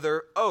any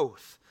other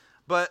oath,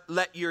 but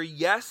let your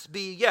yes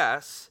be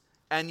yes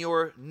and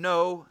your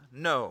no,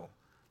 no,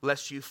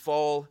 lest you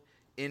fall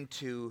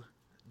into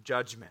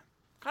judgment.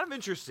 Kind of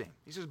interesting.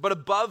 He says, but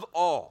above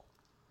all.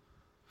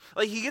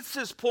 Like, he gets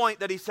to this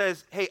point that he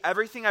says, hey,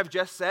 everything I've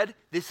just said,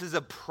 this is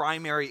of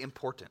primary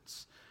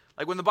importance.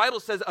 Like, when the Bible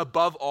says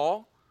above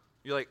all,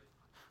 you're like,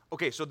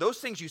 okay, so those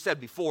things you said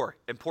before,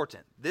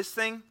 important. This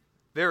thing,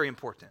 very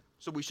important.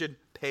 So we should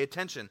pay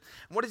attention.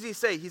 And what does he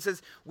say? He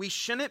says, we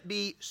shouldn't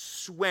be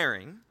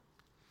swearing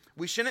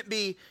We shouldn't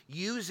be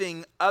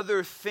using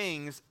other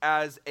things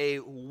as a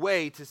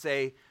way to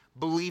say,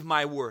 believe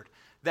my word.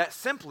 That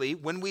simply,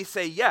 when we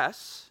say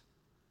yes,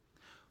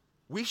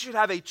 we should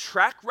have a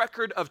track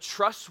record of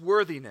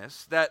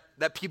trustworthiness that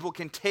people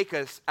can take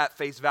us at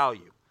face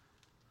value.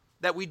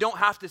 That we don't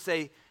have to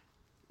say,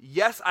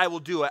 yes, I will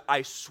do it.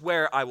 I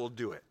swear I will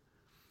do it.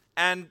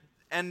 And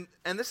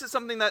this is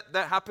something that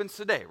happens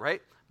today,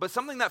 right? But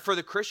something that for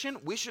the Christian,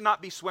 we should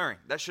not be swearing.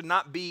 That should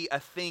not be a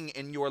thing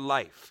in your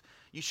life.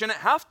 You shouldn't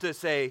have to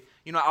say,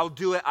 I'll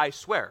do it, I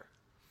swear.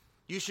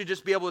 You should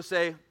just be able to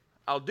say,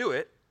 I'll do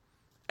it.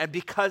 And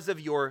because of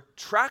your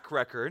track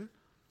record,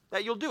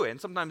 that you'll do it. And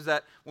sometimes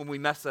that when we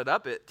mess that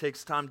up, it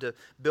takes time to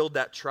build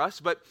that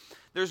trust. But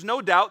there's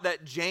no doubt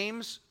that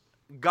James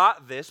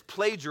got this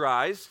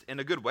plagiarized in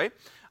a good way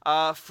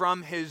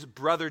from his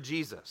brother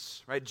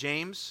Jesus, right?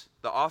 James,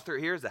 the author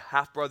here, is the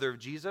half-brother of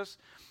Jesus.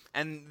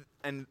 And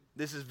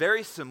this is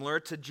very similar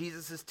to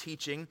Jesus'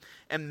 teaching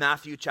in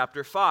Matthew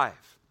chapter 5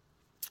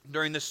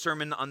 during the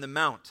Sermon on the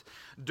Mount.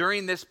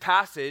 During this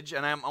passage,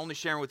 and I'm only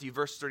sharing with you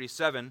verse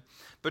 37,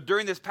 but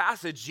during this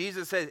passage,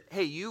 Jesus said,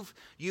 hey, you've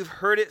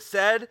heard it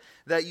said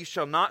that you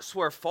shall not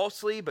swear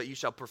falsely, but you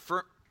shall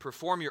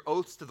perform your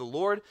oaths to the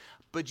Lord.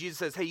 But Jesus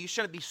says, hey, you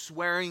shouldn't be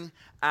swearing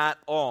at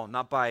all,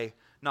 not by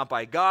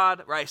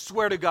God, right? I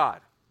swear to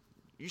God.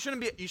 You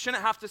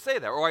shouldn't have to say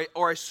that,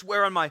 or I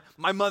swear on my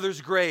mother's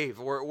grave,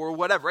 or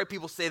whatever, right?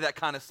 People say that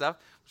kind of stuff.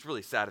 It's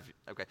really sad if you,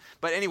 okay.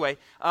 But anyway,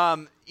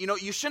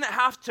 you shouldn't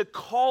have to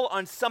call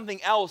on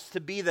something else to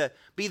be the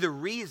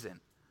reason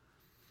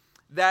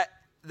that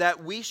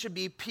we should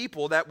be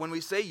people that when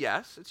we say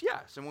yes, it's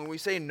yes, and when we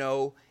say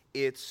no,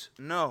 it's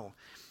no.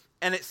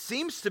 And it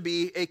seems to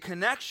be a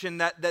connection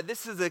that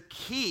this is a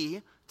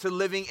key to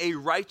living a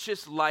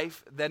righteous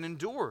life that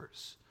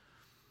endures.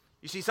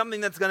 You see,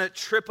 something that's going to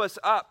trip us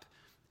up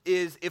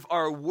is if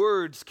our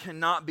words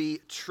cannot be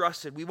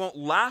trusted. We won't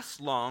last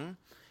long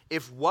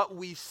if what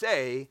we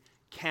say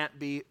can't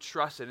be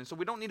trusted. And so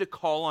we don't need to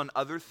call on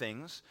other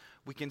things.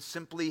 We can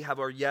simply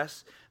have our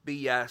yes be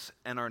yes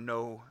and our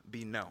no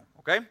be no.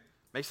 Okay?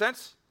 Make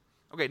sense?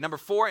 Okay, number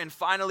 4, and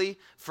finally,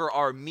 for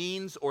our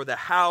means or the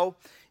how,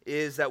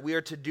 is that we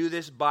are to do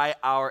this by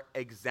our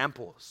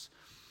examples.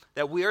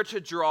 That we are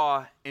to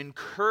draw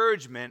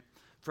encouragement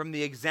from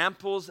the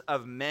examples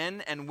of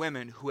men and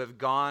women who have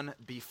gone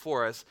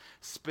before us,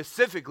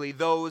 specifically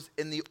those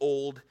in the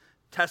Old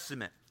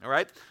Testament. All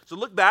right? So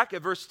look back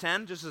at verse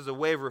 10, just as a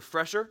way of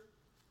refresher.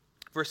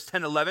 Verse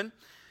 10, 11.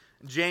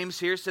 James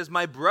here says,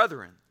 my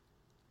brethren.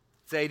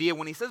 It's the idea,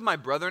 when he says my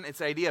brethren, it's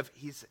the idea of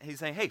he's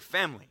saying, hey,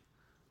 family.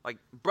 Like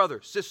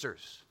brothers,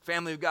 sisters,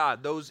 family of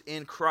God, those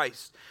in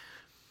Christ.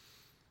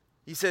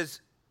 He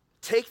says,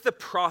 take the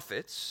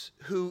prophets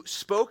who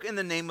spoke in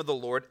the name of the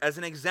Lord as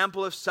an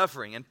example of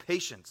suffering and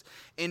patience.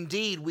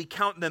 Indeed, we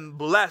count them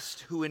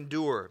blessed who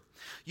endure.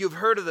 You've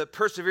heard of the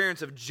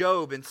perseverance of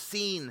Job and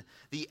seen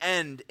the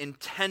end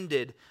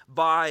intended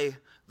by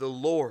the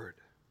Lord.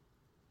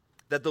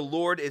 That the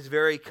Lord is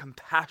very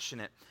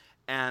compassionate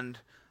and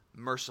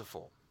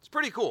merciful. It's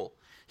pretty cool.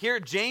 Here,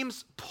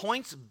 James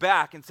points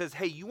back and says,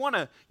 hey, you want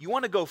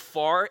to go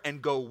far and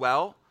go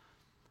well?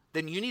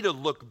 Then you need to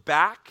look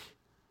back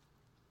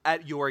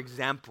at your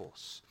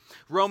examples.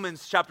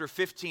 Romans chapter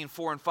 15,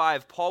 4 and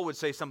 5, Paul would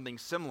say something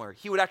similar.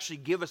 He would actually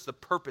give us the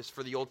purpose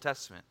for the Old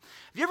Testament.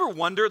 Have you ever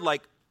wondered,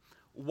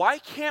 why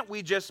can't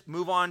we just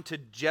move on to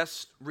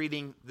just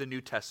reading the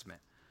New Testament?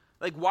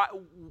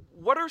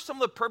 What are some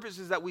of the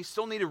purposes that we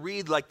still need to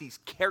read, these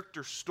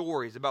character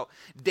stories about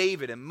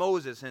David and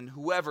Moses and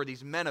whoever,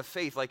 these men of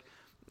faith?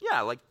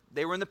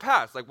 They were in the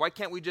past. Why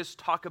can't we just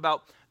talk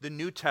about the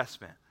New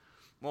Testament?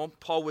 Well,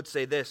 Paul would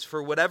say this,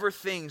 for whatever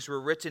things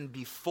were written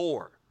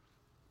before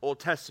Old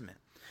Testament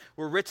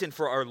were written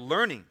for our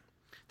learning,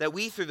 that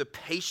we through the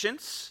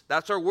patience,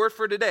 that's our word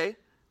for today,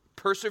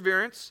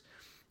 perseverance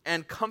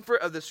and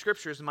comfort of the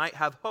Scriptures might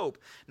have hope.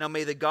 Now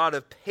may the God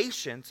of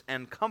patience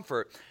and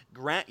comfort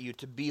grant you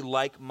to be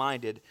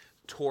like-minded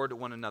toward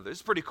one another. This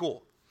is pretty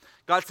cool.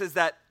 God says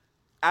that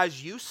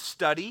as you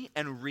study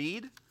and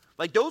read,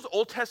 those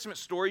Old Testament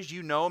stories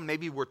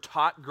maybe were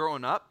taught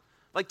growing up,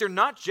 they're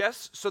not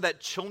just so that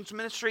children's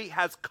ministry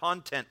has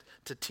content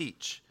to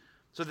teach,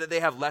 so that they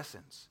have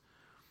lessons.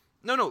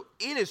 No,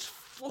 it is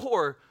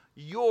for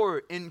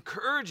your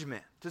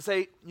encouragement to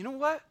say, you know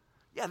what?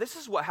 Yeah, this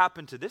is what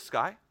happened to this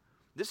guy.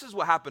 This is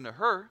what happened to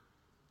her.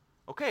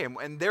 Okay,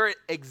 and they're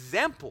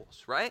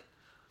examples, right?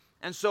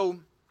 And so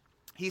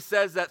he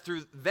says that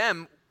through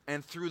them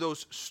and through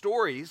those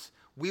stories,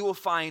 we will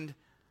find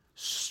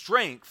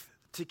strength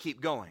to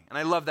keep going. And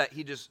I love that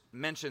he just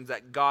mentions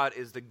that God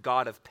is the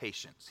God of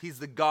patience. He's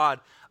the God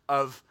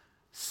of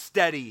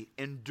steady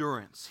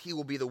endurance. He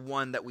will be the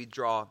one that we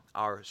draw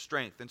our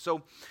strength. And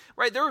so,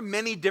 right, there are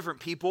many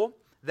different people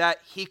that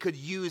he could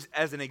use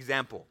as an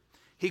example.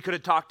 He could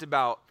have talked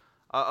about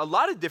a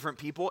lot of different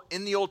people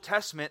in the Old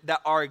Testament that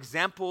are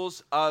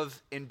examples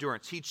of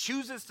endurance. He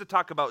chooses to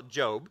talk about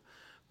Job,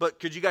 but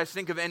could you guys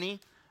think of any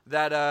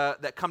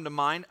that come to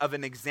mind of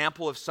an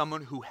example of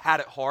someone who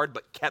had it hard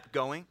but kept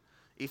going?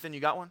 Ethan,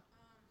 you got one?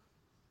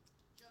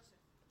 Joseph.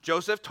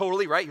 Joseph,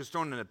 totally, right? He was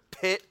thrown in a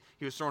pit.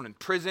 He was thrown in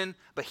prison,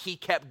 but he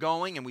kept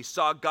going, and we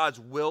saw God's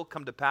will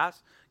come to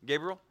pass.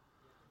 Gabriel?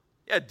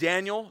 Yeah,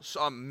 Daniel,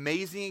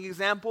 amazing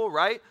example,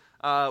 right?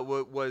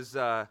 Was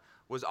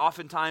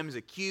oftentimes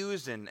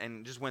accused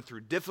and just went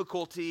through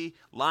difficulty.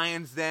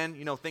 Lions then,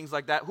 things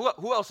like that.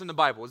 Who else in the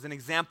Bible is an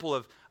example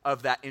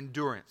of that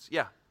endurance?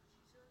 Yeah.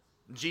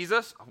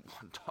 Jesus?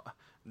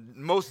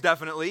 Most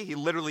definitely. He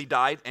literally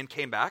died and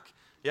came back.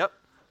 Yep.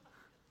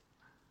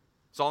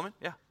 Solomon?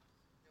 Yeah.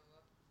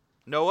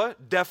 Noah?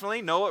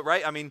 Definitely. Noah,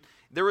 right? I mean,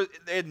 it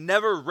had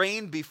never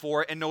rained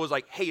before, and Noah's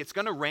like, hey, it's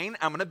going to rain.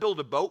 I'm going to build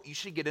a boat. You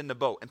should get in the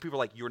boat. And people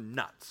are like, you're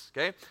nuts,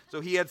 okay? So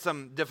he had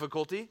some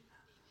difficulty.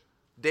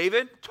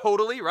 David,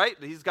 totally, right?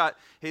 He's got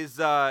his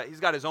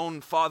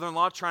own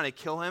father-in-law trying to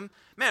kill him.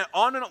 Man,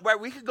 on and on. Right?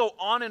 We could go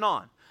on and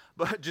on.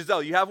 But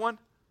Giselle, you have one?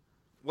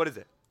 What is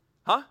it?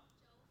 Huh?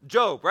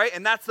 Job, right?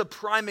 And that's the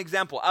prime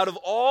example. Out of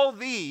all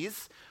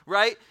these,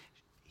 right,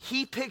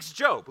 he picks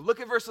Job. Look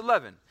at verse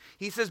 11.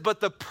 He says, but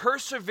the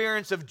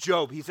perseverance of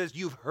Job, he says,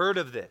 you've heard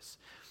of this.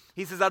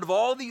 He says, out of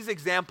all these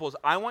examples,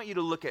 I want you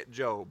to look at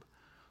Job.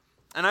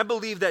 And I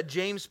believe that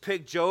James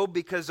picked Job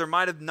because there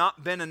might have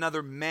not been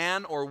another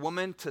man or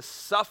woman to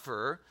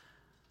suffer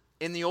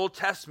in the Old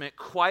Testament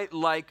quite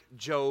like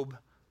Job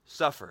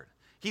suffered.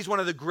 He's one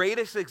of the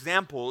greatest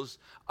examples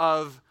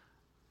of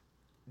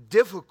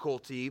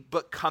difficulty,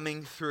 but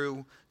coming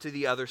through to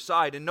the other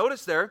side. And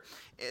notice there,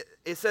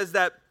 it says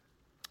that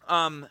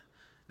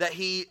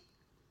he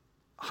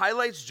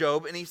highlights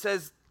Job, and he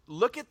says,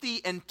 look at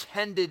the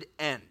intended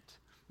end.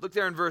 Look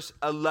there in verse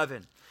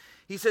 11.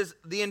 He says,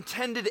 the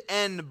intended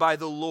end by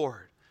the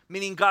Lord,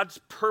 meaning God's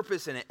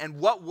purpose in it. And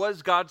what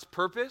was God's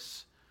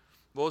purpose?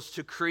 Well, it's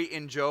to create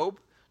in Job,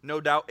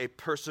 no doubt, a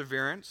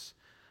perseverance.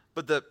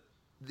 But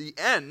the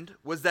end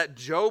was that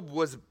Job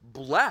was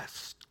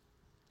blessed.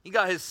 He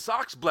got his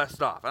socks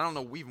blessed off. I don't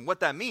know even what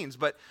that means,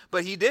 but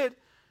he did.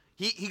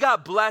 He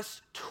got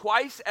blessed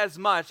twice as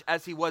much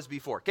as he was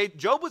before. Okay,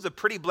 Job was a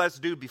pretty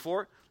blessed dude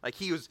before. Like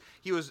he was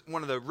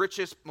one of the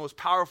richest, most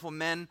powerful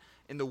men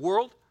in the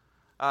world,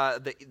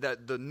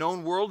 the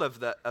known world of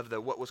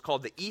the what was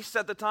called the East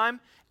at the time.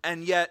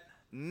 And yet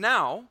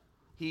now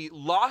he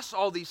lost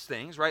all these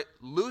things, right?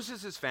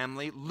 Loses his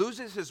family,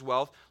 loses his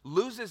wealth,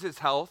 loses his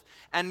health.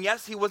 And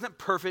yes, he wasn't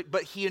perfect,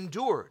 but he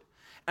endured.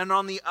 And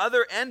on the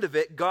other end of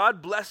it,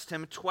 God blessed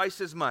him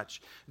twice as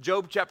much.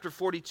 Job chapter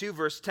 42,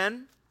 verse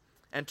 10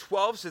 and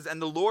 12 says,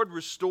 and the Lord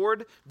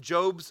restored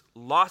Job's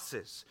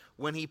losses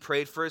when he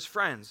prayed for his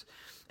friends.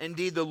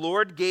 Indeed, the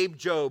Lord gave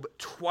Job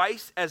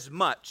twice as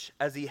much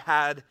as he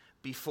had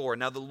before.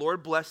 Now the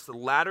Lord blessed the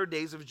latter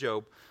days of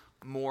Job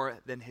more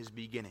than his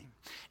beginning.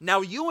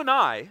 Now you and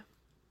I,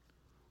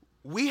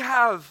 we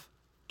have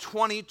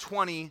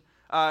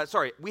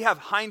we have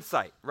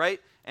hindsight, right?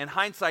 And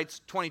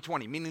hindsight's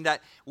 20/20, meaning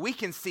that we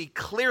can see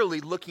clearly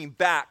looking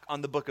back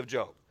on the book of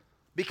Job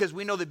because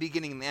we know the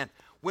beginning and the end.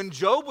 When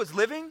Job was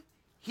living,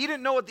 he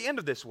didn't know what the end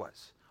of this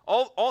was.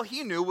 All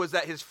he knew was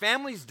that his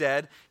family's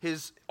dead,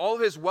 all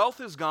of his wealth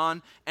is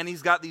gone, and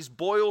he's got these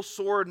boil,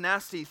 sore,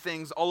 nasty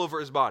things all over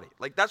his body.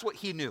 Like, that's what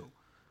he knew.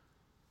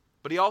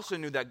 But he also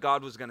knew that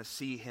God was going to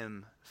see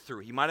him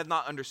through. He might have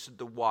not understood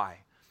the why.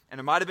 And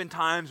there might have been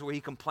times where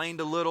he complained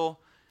a little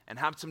and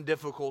had some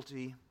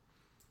difficulty,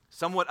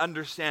 somewhat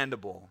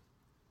understandable.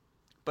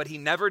 But he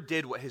never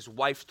did what his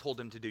wife told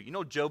him to do. You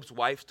know, Job's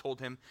wife told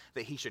him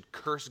that he should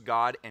curse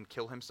God and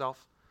kill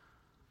himself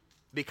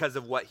because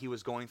of what he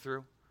was going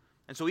through.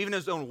 And so even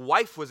his own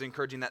wife was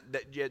encouraging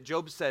that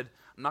Job said,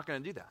 I'm not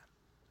going to do that.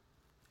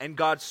 And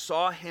God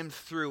saw him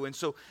through. And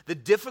so the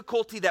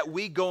difficulty that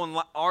we go in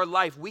our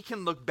life, we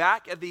can look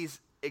back at these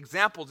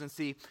examples and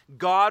see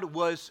God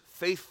was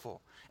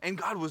faithful and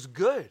God was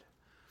good.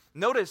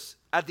 Notice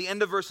at the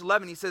end of verse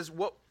 11, he said,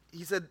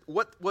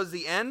 what was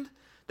the end?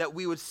 That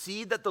we would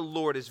see that the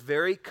Lord is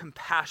very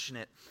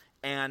compassionate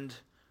and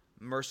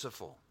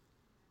merciful.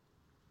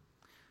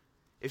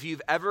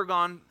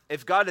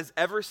 If God has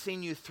ever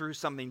seen you through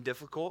something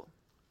difficult,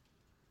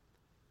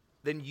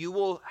 then you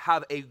will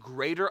have a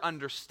greater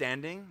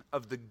understanding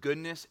of the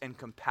goodness and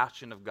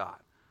compassion of God.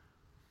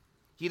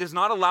 He does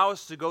not allow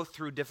us to go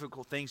through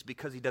difficult things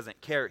because he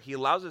doesn't care. He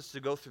allows us to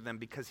go through them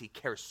because he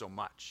cares so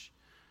much,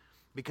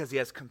 because he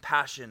has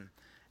compassion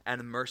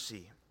and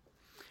mercy.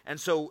 And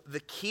so the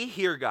key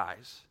here,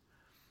 guys,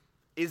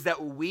 is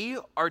that we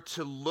are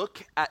to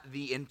look at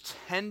the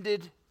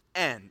intended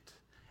end,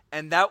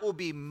 and that will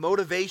be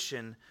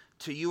motivation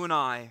to you and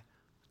I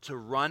to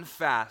run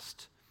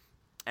fast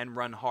and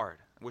run hard.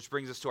 Which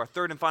brings us to our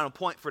third and final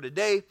point for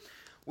today,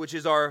 which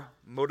is our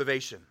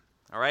motivation.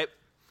 All right?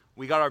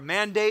 We got our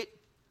mandate.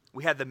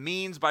 We had the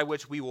means by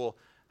which we will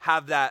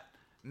have that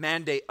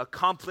mandate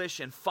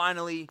accomplished. And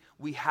finally,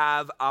 we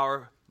have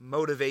our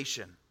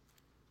motivation.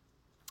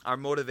 Our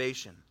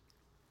motivation.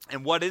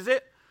 And what is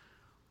it?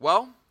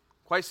 Well,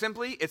 Quite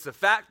simply, it's the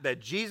fact that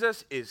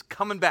Jesus is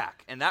coming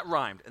back. And that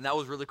rhymed, and that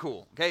was really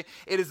cool, okay?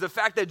 It is the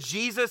fact that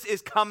Jesus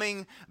is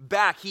coming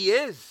back. He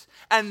is.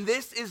 And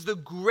this is the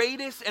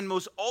greatest and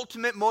most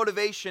ultimate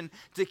motivation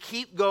to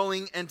keep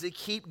going and to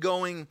keep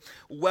going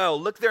well.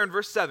 Look there in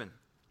verse 7.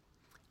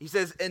 He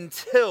says,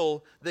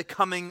 until the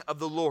coming of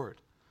the Lord.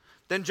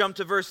 Then jump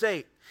to verse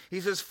 8.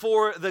 He says,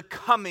 for the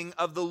coming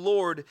of the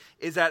Lord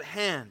is at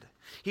hand.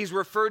 He's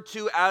referred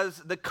to as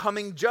the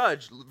coming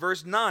judge.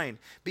 Verse 9,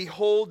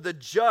 behold, the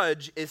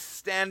judge is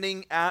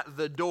standing at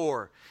the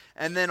door.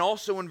 And then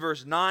also in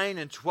verse 9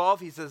 and 12,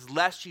 he says,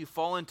 lest you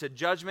fall into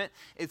judgment.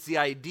 It's the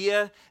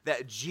idea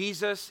that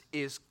Jesus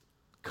is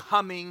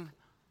coming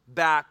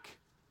back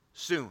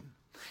soon.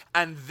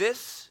 And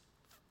this,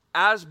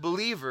 as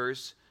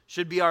believers,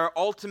 should be our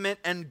ultimate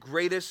and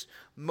greatest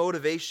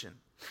motivation.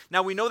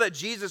 Now, we know that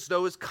Jesus,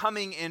 though, is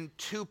coming in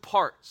two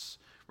parts,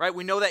 right?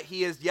 We know that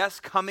he is, yes,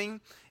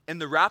 coming in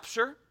the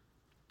rapture,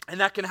 and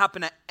that can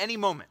happen at any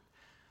moment.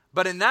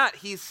 But in that,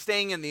 he's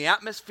staying in the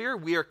atmosphere.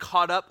 We are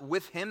caught up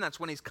with him. That's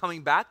when he's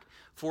coming back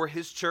for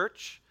his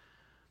church.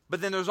 But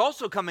then there's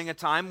also coming a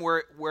time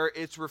where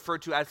it's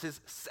referred to as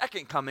his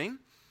second coming.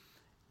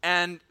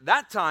 And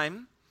that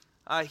time,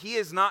 he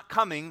is not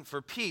coming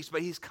for peace,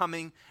 but he's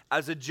coming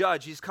as a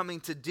judge. He's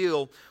coming to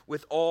deal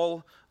with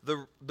all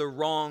the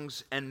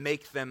wrongs and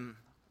make them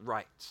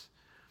right.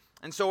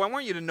 And so I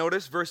want you to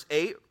notice verse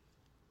 8.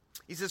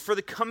 He says, for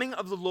the coming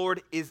of the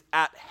Lord is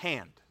at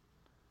hand.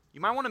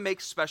 You might want to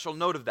make special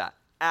note of that,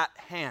 at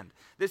hand.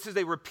 This is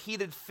a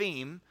repeated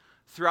theme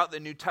throughout the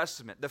New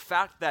Testament. The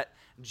fact that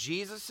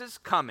Jesus'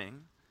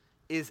 coming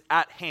is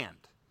at hand.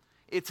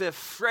 It's a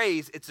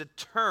phrase, it's a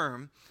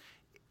term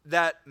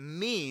that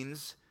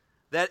means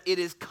that it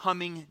is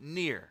coming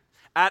near.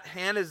 At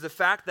hand is the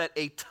fact that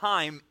a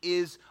time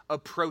is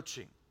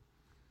approaching.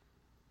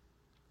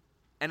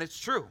 And it's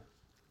true.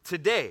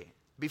 Today,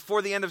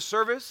 before the end of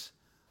service,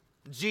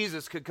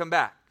 Jesus could come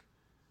back.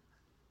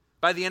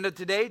 By the end of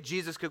today,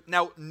 Jesus could.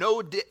 Now,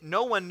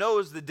 no one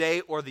knows the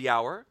day or the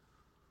hour,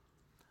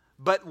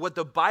 but what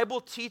the Bible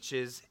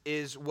teaches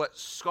is what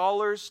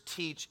scholars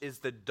teach is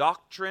the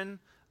doctrine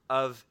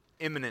of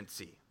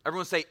imminency.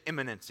 Everyone say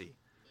imminency.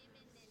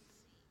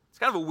 It's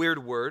kind of a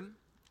weird word,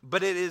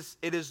 but it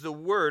is the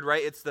word,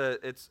 right? It's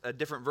a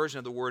different version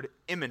of the word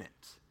imminent.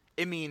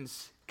 It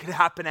means could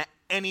happen at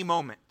any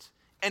moment,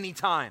 any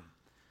time.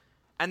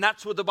 And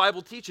that's what the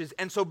Bible teaches.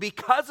 And so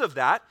because of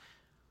that,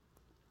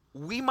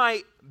 we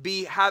might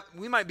be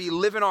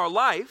living our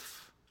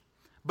life,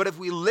 but if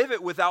we live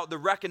it without the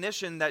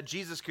recognition that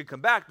Jesus could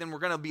come back, then we're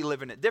going to be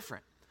living it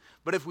different.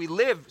 But if we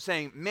live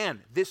saying,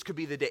 man, this could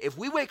be the day. If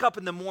we wake up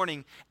in the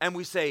morning and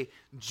we say,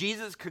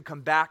 Jesus could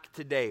come back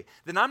today,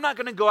 then I'm not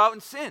going to go out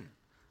and sin.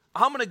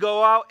 I'm going to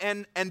go out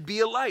and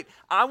be a light.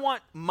 I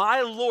want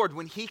my Lord,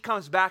 when he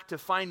comes back, to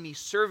find me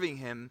serving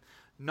him,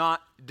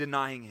 not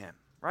denying him,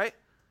 right?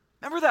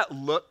 Remember that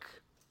look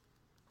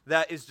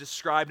that is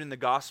described in the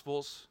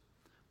Gospels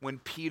when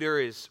Peter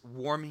is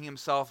warming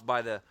himself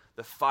by the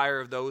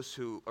fire of those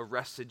who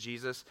arrested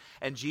Jesus,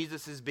 and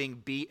Jesus is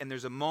being beat, and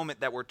there's a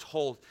moment that we're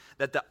told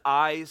that the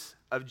eyes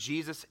of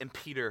Jesus and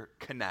Peter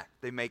connect.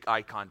 They make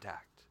eye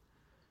contact.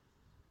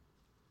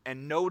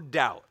 And no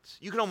doubt,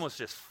 you can almost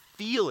just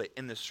feel it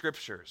in the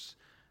scriptures,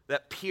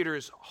 that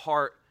Peter's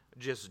heart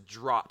just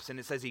drops. And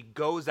it says he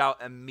goes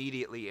out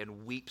immediately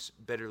and weeps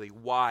bitterly.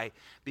 Why?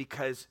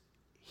 Because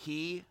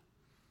he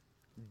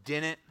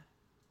didn't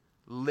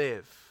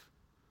live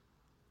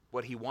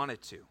what he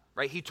wanted to,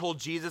 right? He told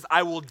Jesus,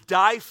 I will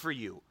die for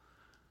you.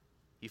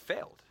 He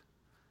failed.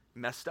 He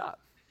messed up.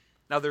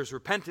 Now there's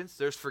repentance,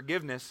 there's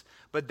forgiveness,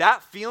 but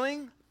that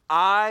feeling,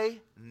 I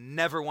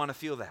never want to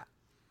feel that.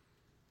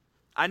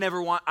 I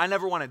never want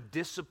to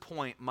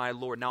disappoint my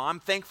Lord. Now I'm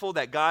thankful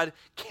that God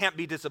can't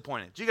be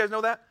disappointed. Do you guys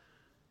know that?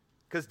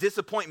 Because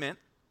disappointment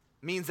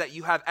means that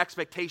you have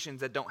expectations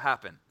that don't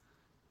happen.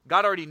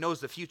 God already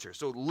knows the future.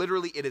 So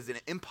literally it is an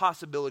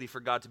impossibility for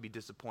God to be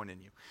disappointed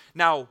in you.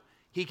 Now,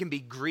 he can be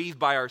grieved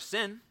by our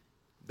sin.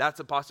 That's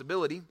a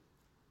possibility.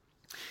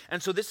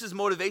 And so this is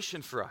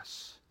motivation for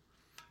us.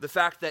 The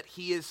fact that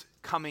he is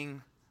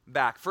coming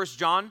back. 1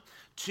 John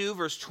 2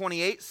 verse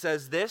 28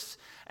 says this,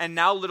 and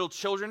now little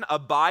children,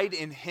 abide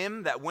in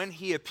him, that when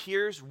he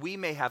appears, we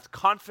may have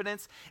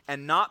confidence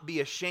and not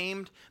be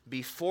ashamed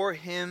before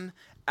him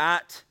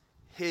at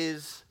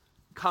his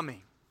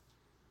coming.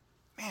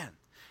 Man,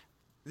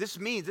 this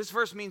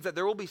verse means that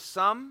there will be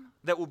some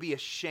that will be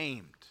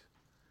ashamed,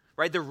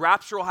 right? The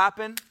rapture will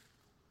happen.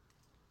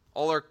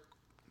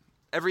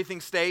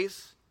 Everything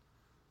stays.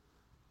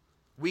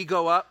 We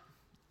go up,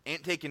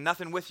 ain't taking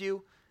nothing with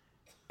you.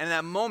 And in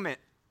that moment,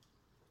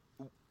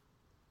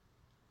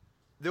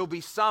 there'll be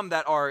some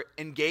that are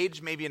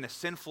engaged maybe in a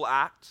sinful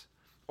act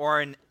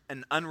or in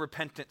an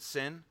unrepentant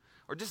sin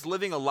or just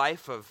living a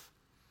life of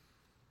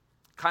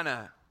kind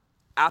of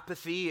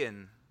apathy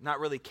and not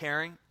really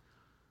caring.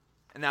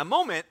 In that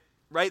moment,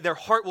 right, their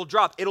heart will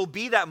drop. It'll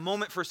be that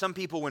moment for some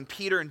people when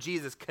Peter and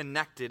Jesus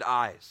connected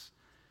eyes.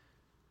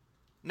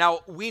 Now,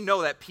 we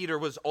know that Peter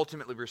was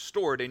ultimately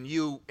restored, and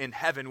you in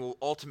heaven will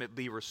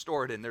ultimately be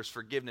restored, and there's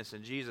forgiveness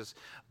in Jesus.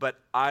 But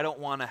I don't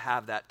want to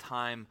have that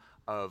time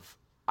of,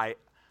 I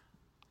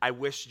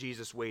wish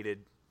Jesus waited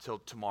till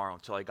tomorrow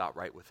until I got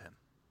right with him.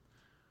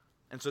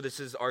 And so this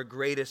is our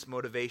greatest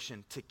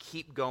motivation, to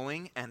keep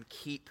going and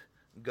keep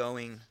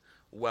going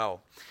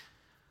well.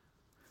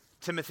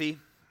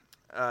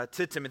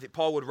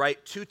 Paul would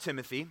write to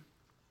Timothy.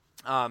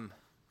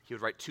 He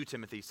would write to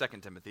Timothy, 2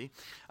 Timothy.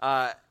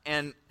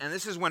 And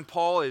this is when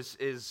Paul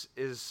is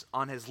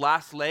on his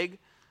last leg.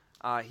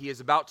 He is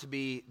about to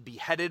be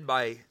beheaded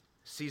by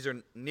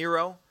Caesar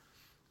Nero.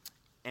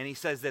 And he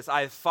says this,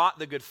 I have fought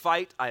the good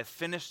fight. I have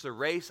finished the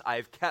race. I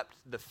have kept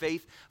the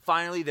faith.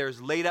 Finally, there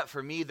is laid up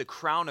for me the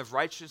crown of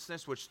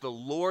righteousness, which the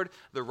Lord,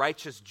 the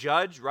righteous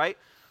judge, right,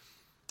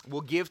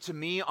 will give to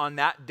me on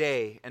that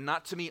day. And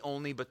not to me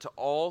only, but to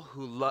all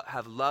who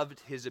have loved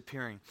his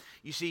appearing.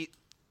 You see,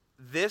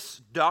 this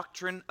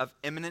doctrine of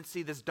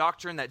imminency, this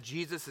doctrine that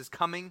Jesus is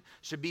coming,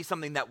 should be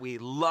something that we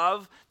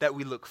love, that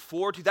we look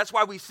forward to. That's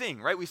why we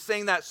sing, right? We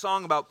sang that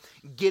song about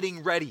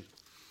getting ready.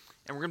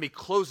 And we're going to be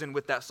closing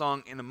with that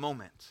song in a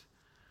moment.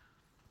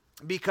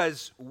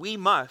 Because we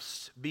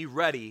must be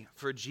ready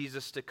for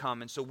Jesus to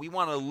come. And so we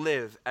want to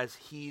live as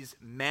he's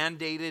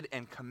mandated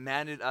and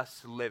commanded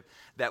us to live,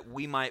 that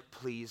we might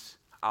please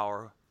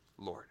our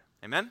Lord.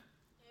 Amen?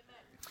 Amen.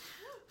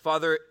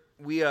 Father,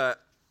 we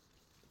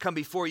come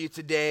before you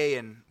today,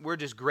 and we're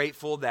just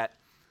grateful that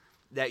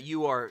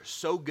you are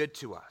so good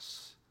to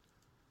us,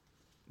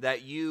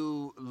 that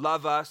you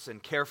love us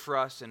and care for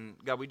us. And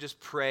God, we just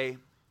pray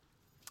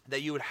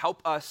that you would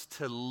help us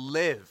to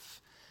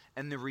live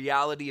in the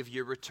reality of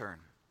your return,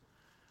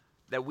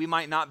 that we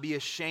might not be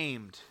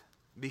ashamed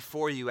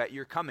before you at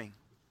your coming,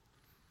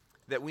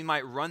 that we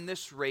might run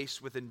this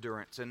race with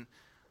endurance. And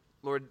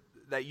Lord,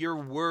 that your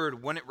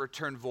word wouldn't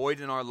return void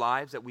in our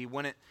lives,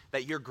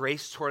 that your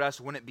grace toward us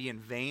wouldn't be in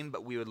vain,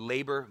 but we would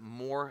labor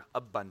more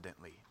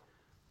abundantly.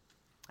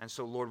 And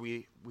so, Lord,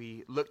 we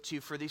look to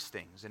you for these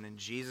things, and in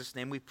Jesus'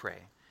 name we pray.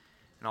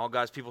 And all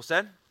God's people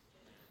said,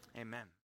 amen.